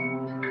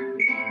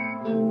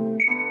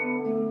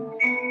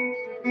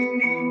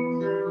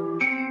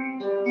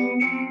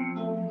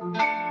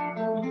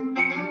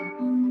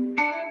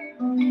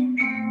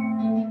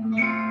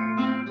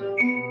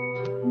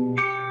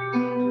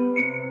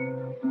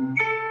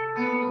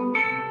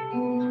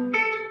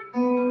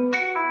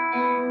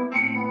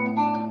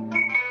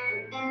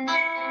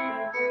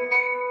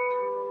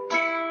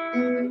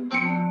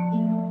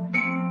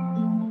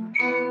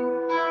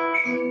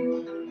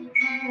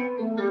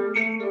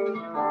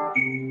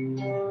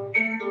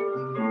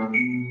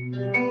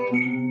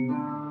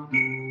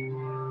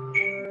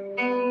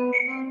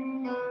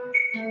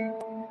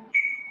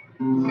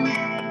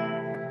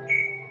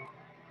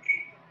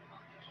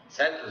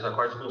 Certo? Os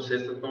acordes com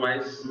sexta são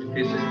mais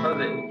difíceis de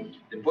fazer.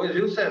 Depois,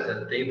 viu,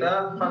 César?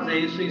 Tenta fazer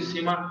isso em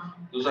cima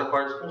dos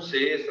acordes com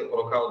sexta,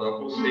 colocar o Dó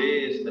com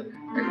sexta,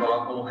 aí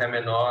coloca um Ré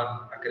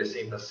menor,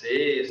 acrescenta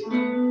sexta.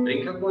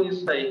 Brinca com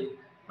isso daí,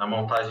 na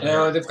montagem.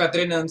 Eu devo ficar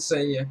treinando isso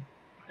aí.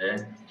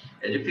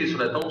 É difícil,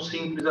 não é tão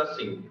simples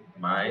assim,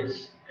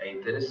 mas é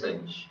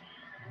interessante.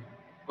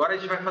 Agora a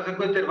gente vai fazer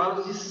com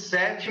intervalos de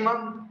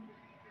sétima,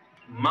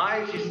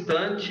 mais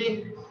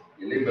distante.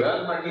 E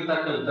lembrando, para quem está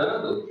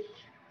cantando,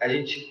 a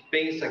gente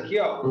pensa aqui,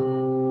 ó.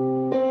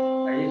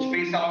 A gente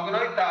pensa logo na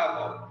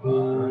oitava,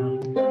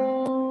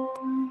 ó.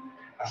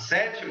 A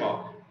sétima,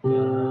 ó.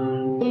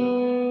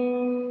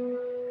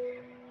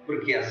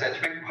 Porque a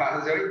sétima é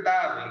quase a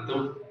oitava,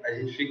 então a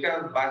gente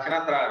bate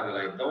na trave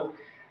lá. Então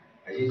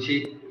a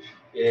gente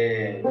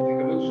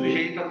fica muito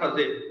sujeito a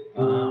fazer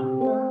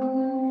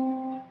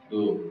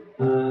do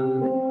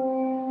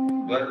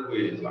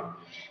arco-íris lá.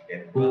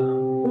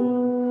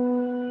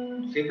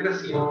 Sempre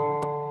assim, ó.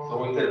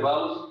 São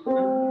intervalos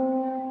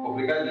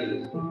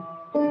complicadinhos.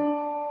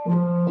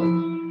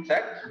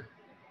 Certo?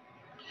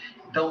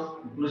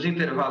 Então, nos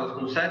intervalos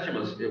com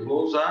sétimas, eu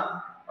vou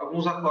usar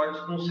alguns acordes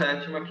com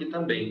sétima aqui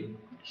também.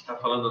 A gente está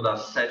falando da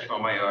sétima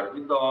maior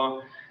de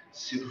Dó,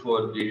 Se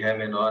for de Ré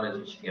menor, a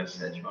gente tem a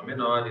sétima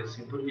menor e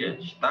assim por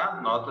diante,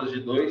 tá? Notas de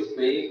 2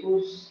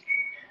 tempos.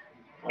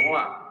 Vamos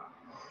lá.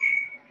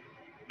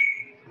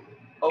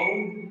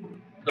 1,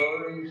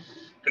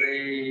 2,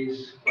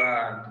 3,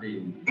 4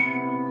 e...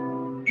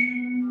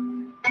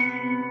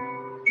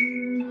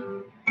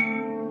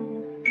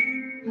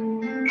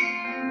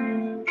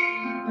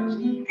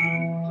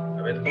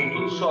 Tá vendo como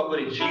tudo soa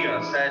bonitinho,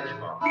 a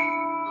sétima?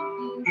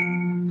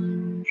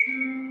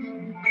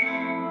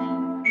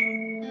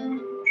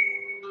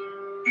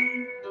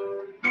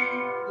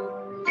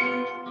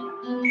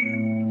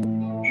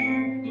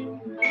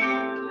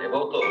 Aí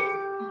voltou.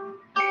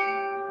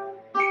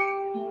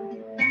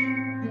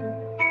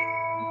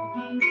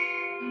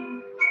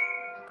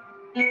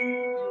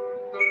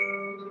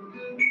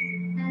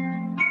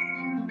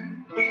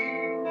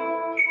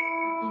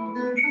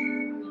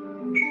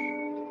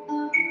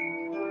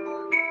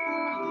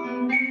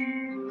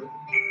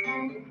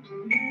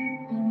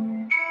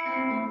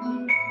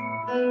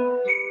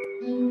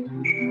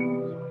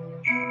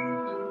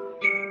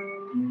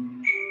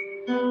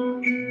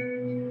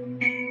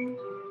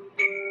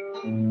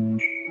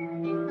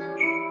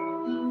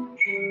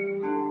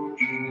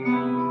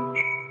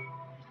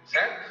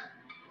 Certo?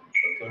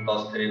 Vou ter um dó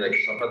sustenido aqui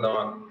só para dar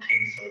uma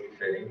tensão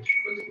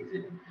diferente, coisa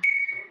esquisita.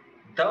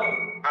 Então,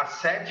 a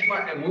sétima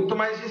é muito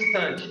mais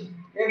distante.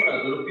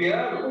 Lembrando, no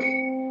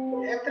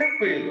piano é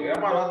tranquilo, é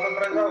uma nota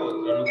atrás da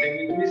outra, não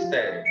tem muito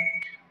mistério.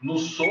 No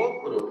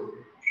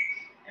sopro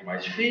é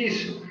mais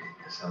difícil.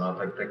 Essa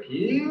nota que está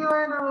aqui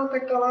vai na nota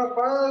que está lá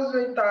quase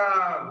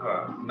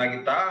oitava. Na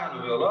guitarra,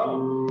 no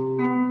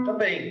violão,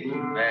 também,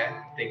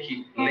 né? Tem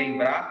que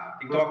lembrar,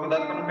 tem que tomar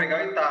cuidado para não pegar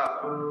a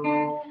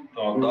oitava.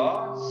 Então,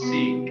 dó,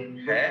 si,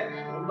 ré,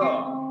 o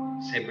dó.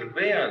 Sempre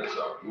bem antes,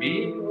 ó.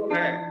 Mi, o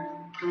ré.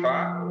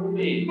 Fá, o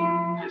mi. E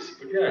assim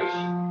por diante.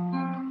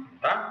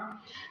 Tá?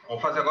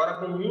 Vamos fazer agora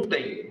com um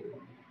tempo.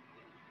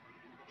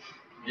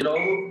 De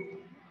novo.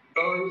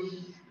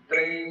 2,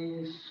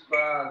 3,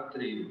 4.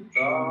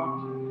 Dó,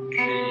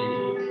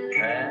 si,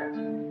 ré,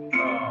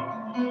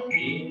 dó,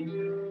 mi,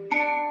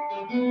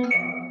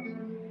 fá.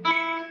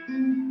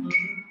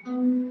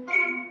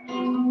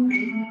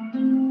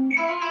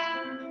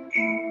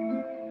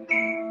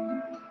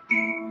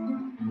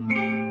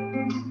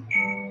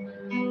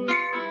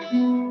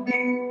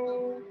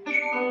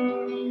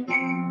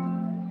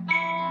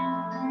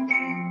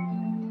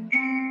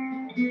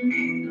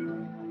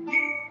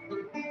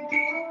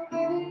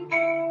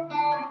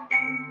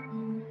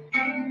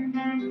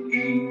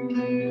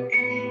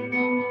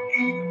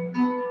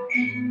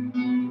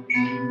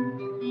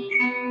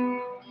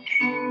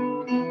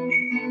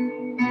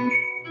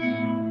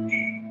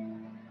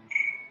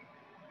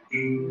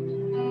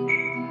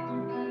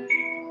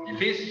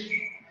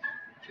 Difícil?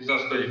 Fiz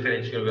umas coisas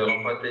diferentes que no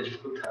violão pode ter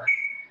dificuldade.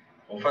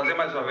 Vamos fazer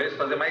mais uma vez,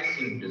 fazer mais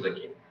simples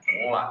aqui. Então,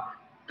 vamos lá.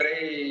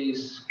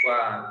 3,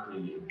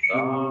 4,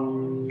 dó,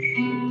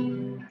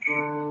 mi,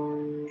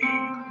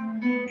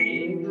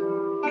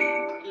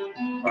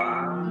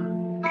 fá,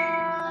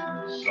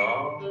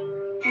 sol,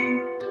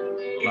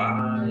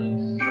 lá,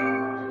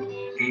 sol,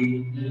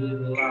 si,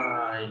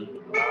 lá,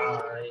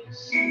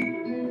 si.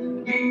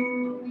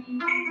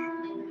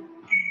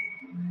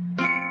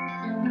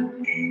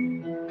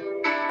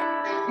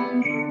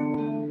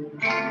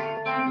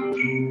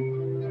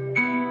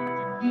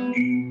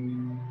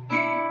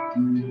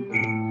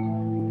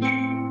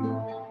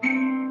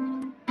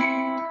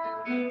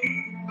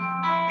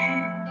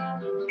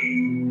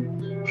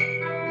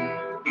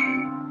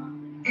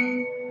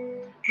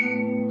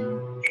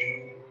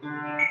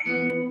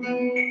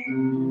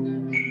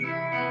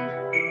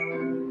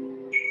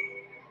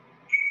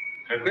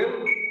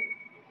 Tranquilo?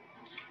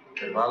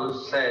 Intervalo de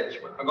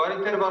sétima. Agora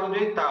intervalo de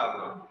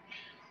oitava.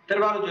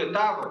 Intervalo de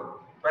oitava,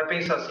 vai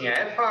pensar assim,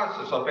 é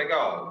fácil, é só pegar,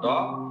 ó,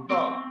 dó,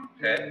 dó,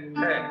 ré,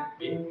 ré,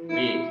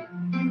 mi.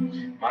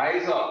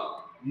 Mas,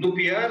 ó, no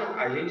piano,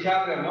 a gente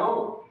abre a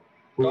mão,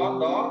 dó,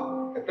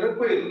 dó, é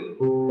tranquilo.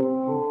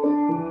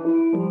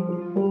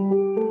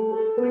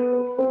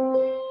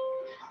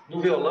 No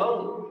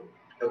violão,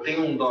 eu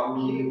tenho um dó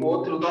aqui, o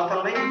outro dó tá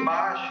lá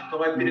embaixo,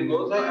 então é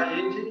perigoso a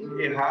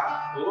gente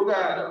errar o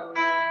lugar, ó.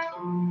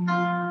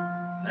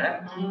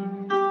 Né?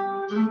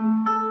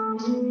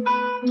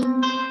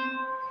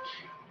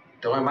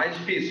 Então é mais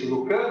difícil.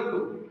 No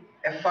canto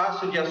é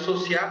fácil de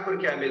associar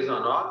porque é a mesma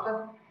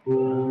nota,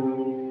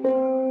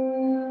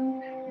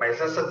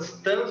 mas essa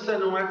distância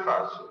não é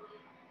fácil.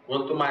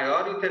 Quanto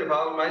maior o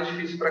intervalo, mais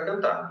difícil para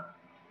cantar.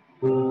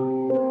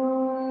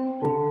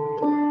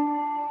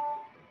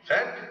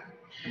 Certo?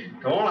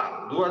 Então vamos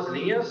lá, 2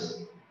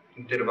 linhas,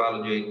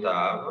 intervalo de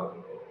oitava.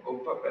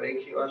 Opa,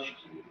 peraí que eu acho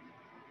que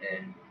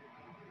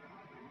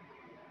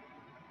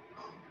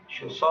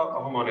deixa eu só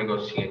arrumar um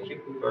negocinho aqui,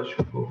 porque eu acho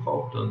que ficou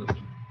faltando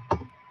aqui.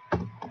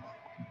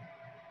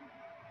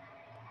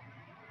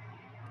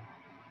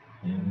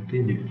 Não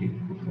entendi por que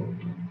ficou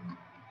faltando.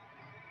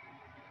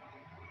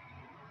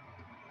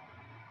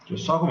 Deixa eu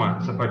só arrumar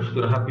essa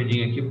partitura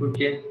rapidinho aqui,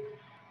 porque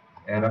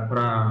era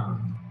para...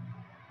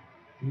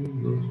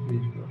 1, 2,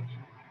 3, 4.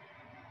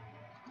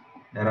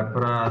 Era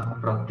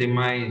para ter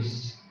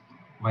mais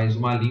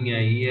uma linha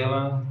aí,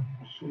 ela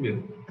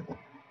sumiu.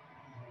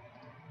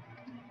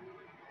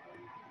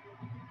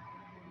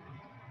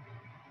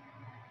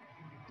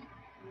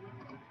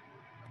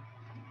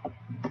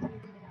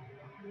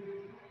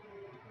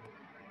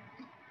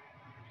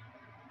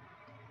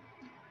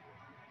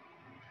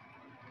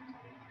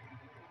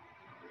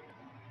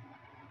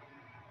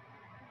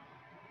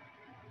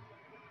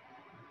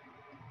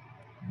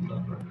 Dá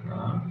para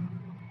cá.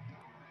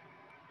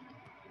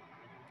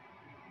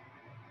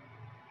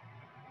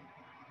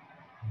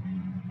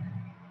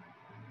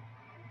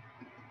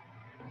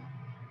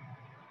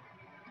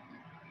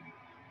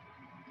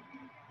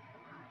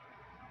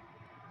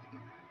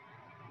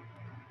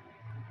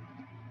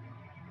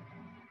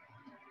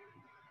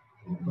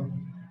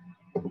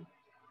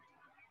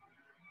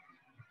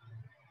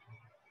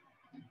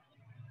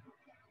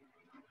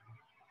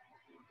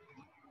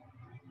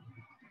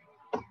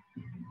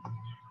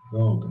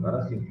 Pronto,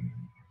 agora sim.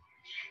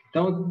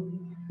 Então,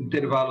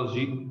 intervalos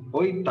de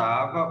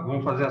oitava,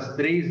 vamos fazer as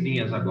 3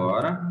 linhas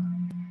agora.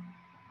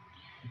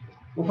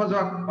 Vou fazer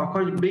um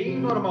acorde bem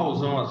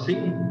normalzão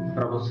assim,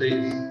 para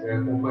vocês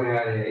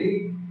acompanharem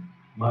aí,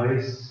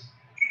 mas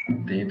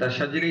tenta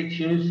achar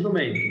direitinho o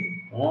instrumento.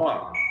 Vamos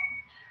lá.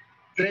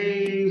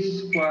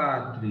 3,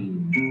 4.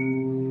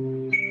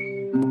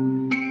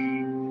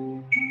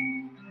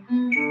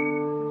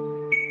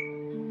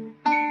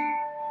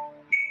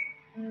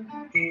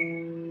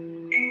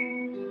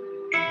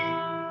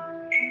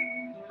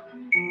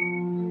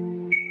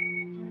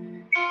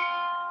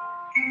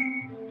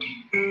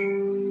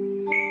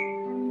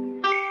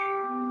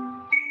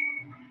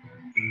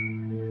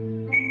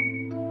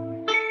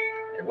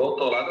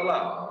 Voltou lá do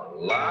lá,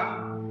 ó.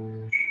 Lá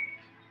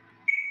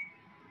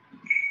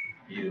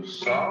e o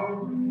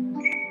sol,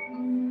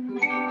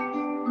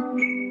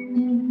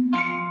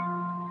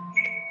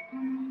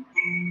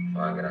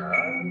 Fá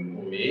grave,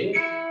 o Mi,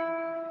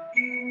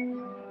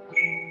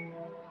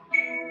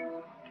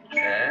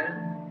 Ré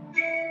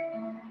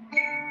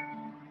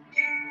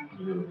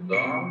e o Dó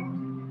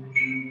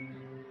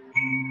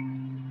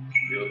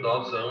e o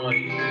Dózão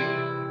aí,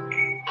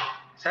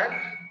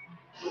 certo?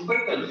 Não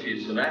foi tão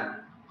difícil, né?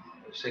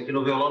 Eu sei que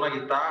no violão, na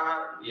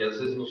guitarra e às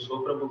vezes no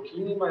sopro é um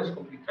pouquinho mais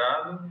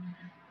complicado,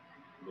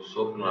 no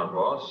sopro, na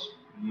voz,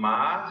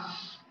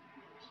 mas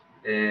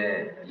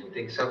a gente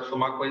tem que se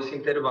acostumar com esse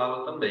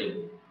intervalo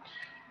também.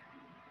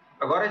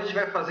 Agora a gente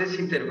vai fazer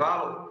esse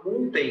intervalo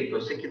um tempo.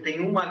 Eu sei que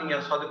tem uma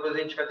linha só, depois a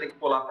gente vai ter que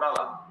pular para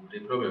lá. Não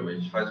tem problema, a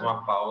gente faz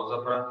uma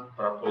pausa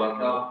para pular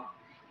para lá.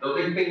 Então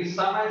tem que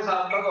pensar mais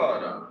rápido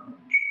agora.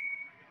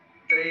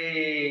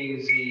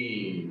 3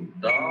 e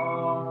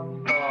Dó,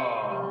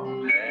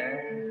 Dó,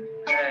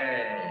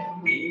 Ré,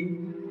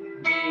 Mi,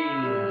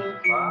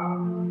 Fá,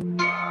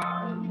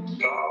 Fá,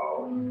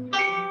 Sol,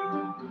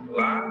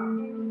 Lá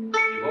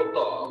e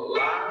voltou.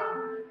 Lá,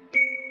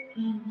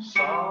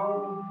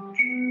 Sol,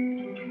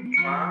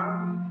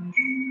 Fá,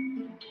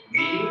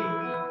 Mi,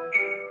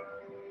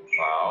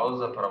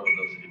 pausa para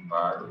mudança de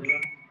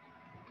página.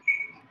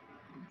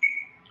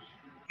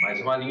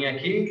 Mais uma linha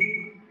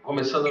aqui,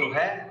 começando no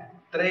Ré.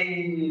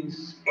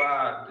 3,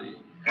 4,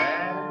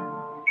 Ré,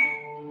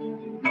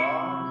 Dó,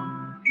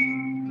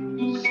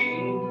 Si,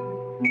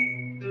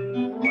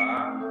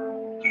 Lá,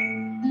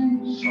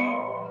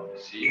 Sol,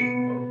 Si.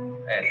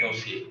 Tem um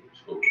Si,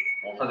 desculpa.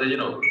 Vamos fazer de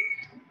novo.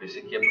 Esse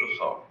aqui é para o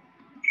Sol.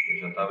 Eu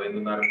já estava indo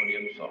na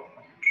harmonia do Sol.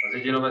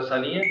 Fazer de novo essa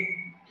linha.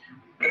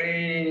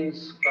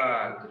 3,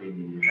 4,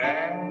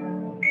 Ré,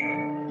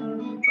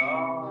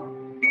 Dó,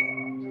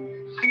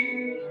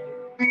 Si,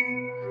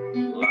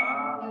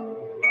 Lá,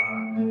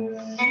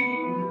 Si,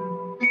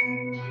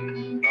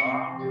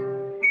 Dó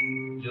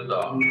e o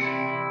Dó.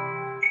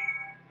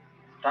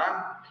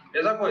 Tá?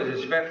 Mesma coisa, se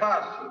estiver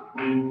fácil,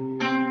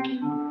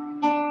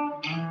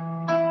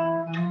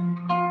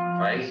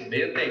 faz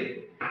meio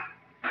tempo.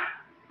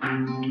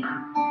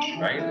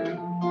 Vai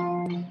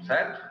indo,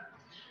 certo?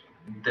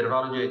 O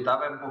intervalo de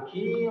oitava é um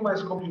pouquinho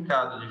mais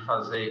complicado de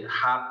fazer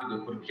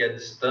rápido, porque a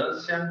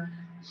distância,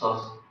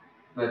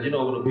 de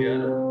novo no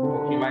piano, é um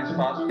pouquinho mais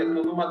fácil, porque é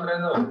tudo uma atrás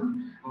da outra.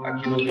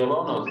 Aqui no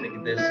violão não, você tem que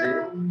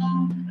descer,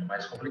 é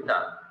mais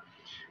complicado.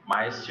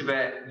 Mas se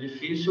estiver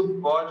difícil,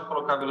 pode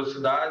colocar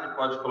velocidade,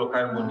 pode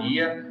colocar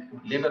harmonia.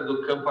 Lembra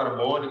do campo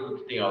harmônico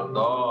que tem ó,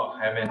 Dó,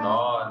 Ré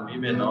menor, Mi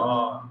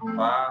menor,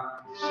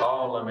 Fá,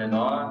 Sol, Lá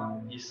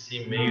menor e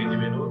Si meio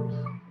diminuto,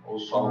 ou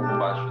Sol com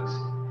baixo em Si,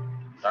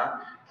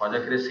 tá? Pode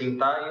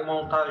acrescentar e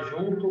montar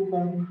junto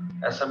com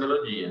essa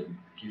melodia,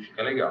 que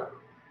fica legal.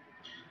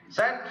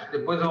 Certo?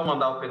 Depois eu vou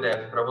mandar o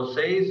PDF para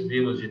vocês,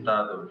 vimos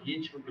ditado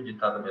rítmico,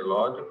 ditado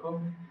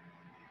melódico.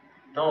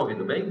 Estão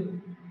ouvindo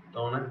bem?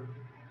 Então, né?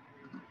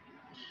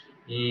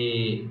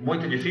 E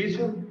muito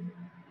difícil?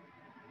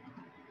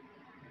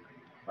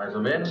 Mais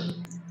ou menos?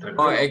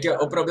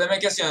 O problema é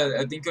que assim,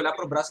 eu tenho que olhar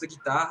pro braço da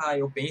guitarra, aí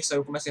eu penso, aí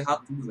eu começo a errar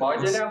tudo.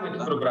 Pode olhar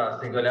muito pro braço,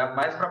 tem que olhar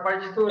mais pra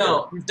partitura.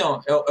 Não, então,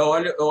 eu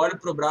olho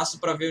pro braço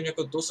pra ver onde é que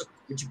eu tô,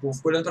 tipo, eu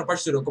fico olhando pra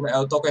partitura,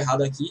 eu toco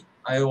errado aqui,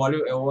 aí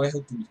eu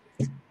erro tudo.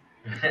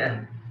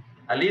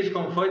 Alice,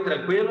 como foi?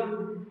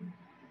 Tranquilo?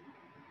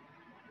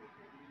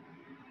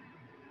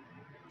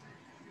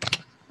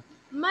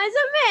 Mais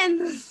ou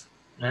menos.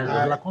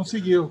 Ela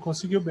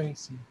conseguiu bem,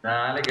 sim.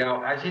 Ah,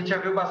 legal. A gente já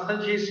viu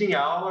bastante isso em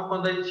aula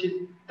quando a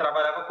gente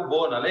trabalhava com o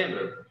Bona,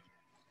 lembra?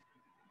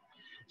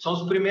 São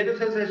os primeiros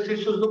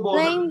exercícios do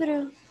Bona.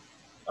 Lembro.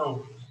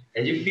 Então,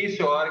 é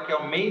difícil, a hora que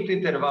aumenta o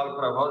intervalo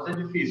para a voz é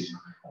difícil,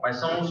 mas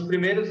são os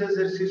primeiros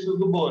exercícios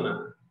do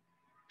Bona.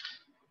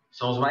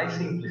 São os mais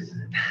simples.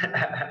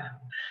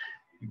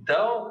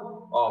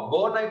 Então, ó,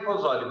 Bona e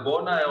Pozzoli.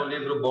 Bona é um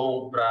livro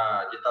bom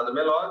para ditado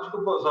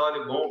melódico,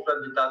 Pozzoli bom para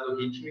ditado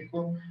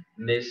rítmico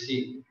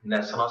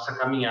nessa nossa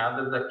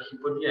caminhada daqui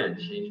por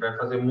diante. A gente vai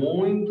fazer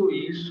muito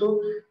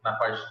isso na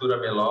partitura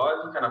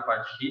melódica, na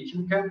parte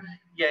rítmica,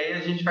 e aí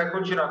a gente vai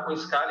continuar com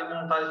escala e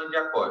montagem de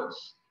acordes.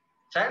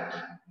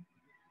 Certo?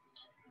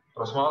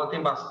 Próxima aula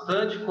tem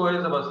bastante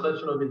coisa,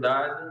 bastante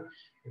novidade,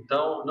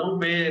 então não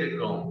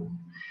percam.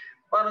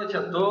 Boa noite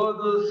a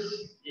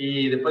todos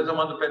e depois eu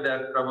mando o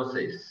PDF para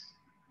vocês.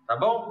 Tá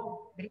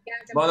bom?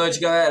 Obrigada. Boa noite,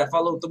 galera.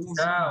 Falou, tamo junto.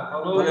 Tchau,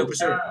 falou. Valeu,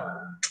 professor.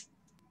 Tchau.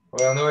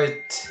 Boa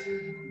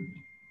noite.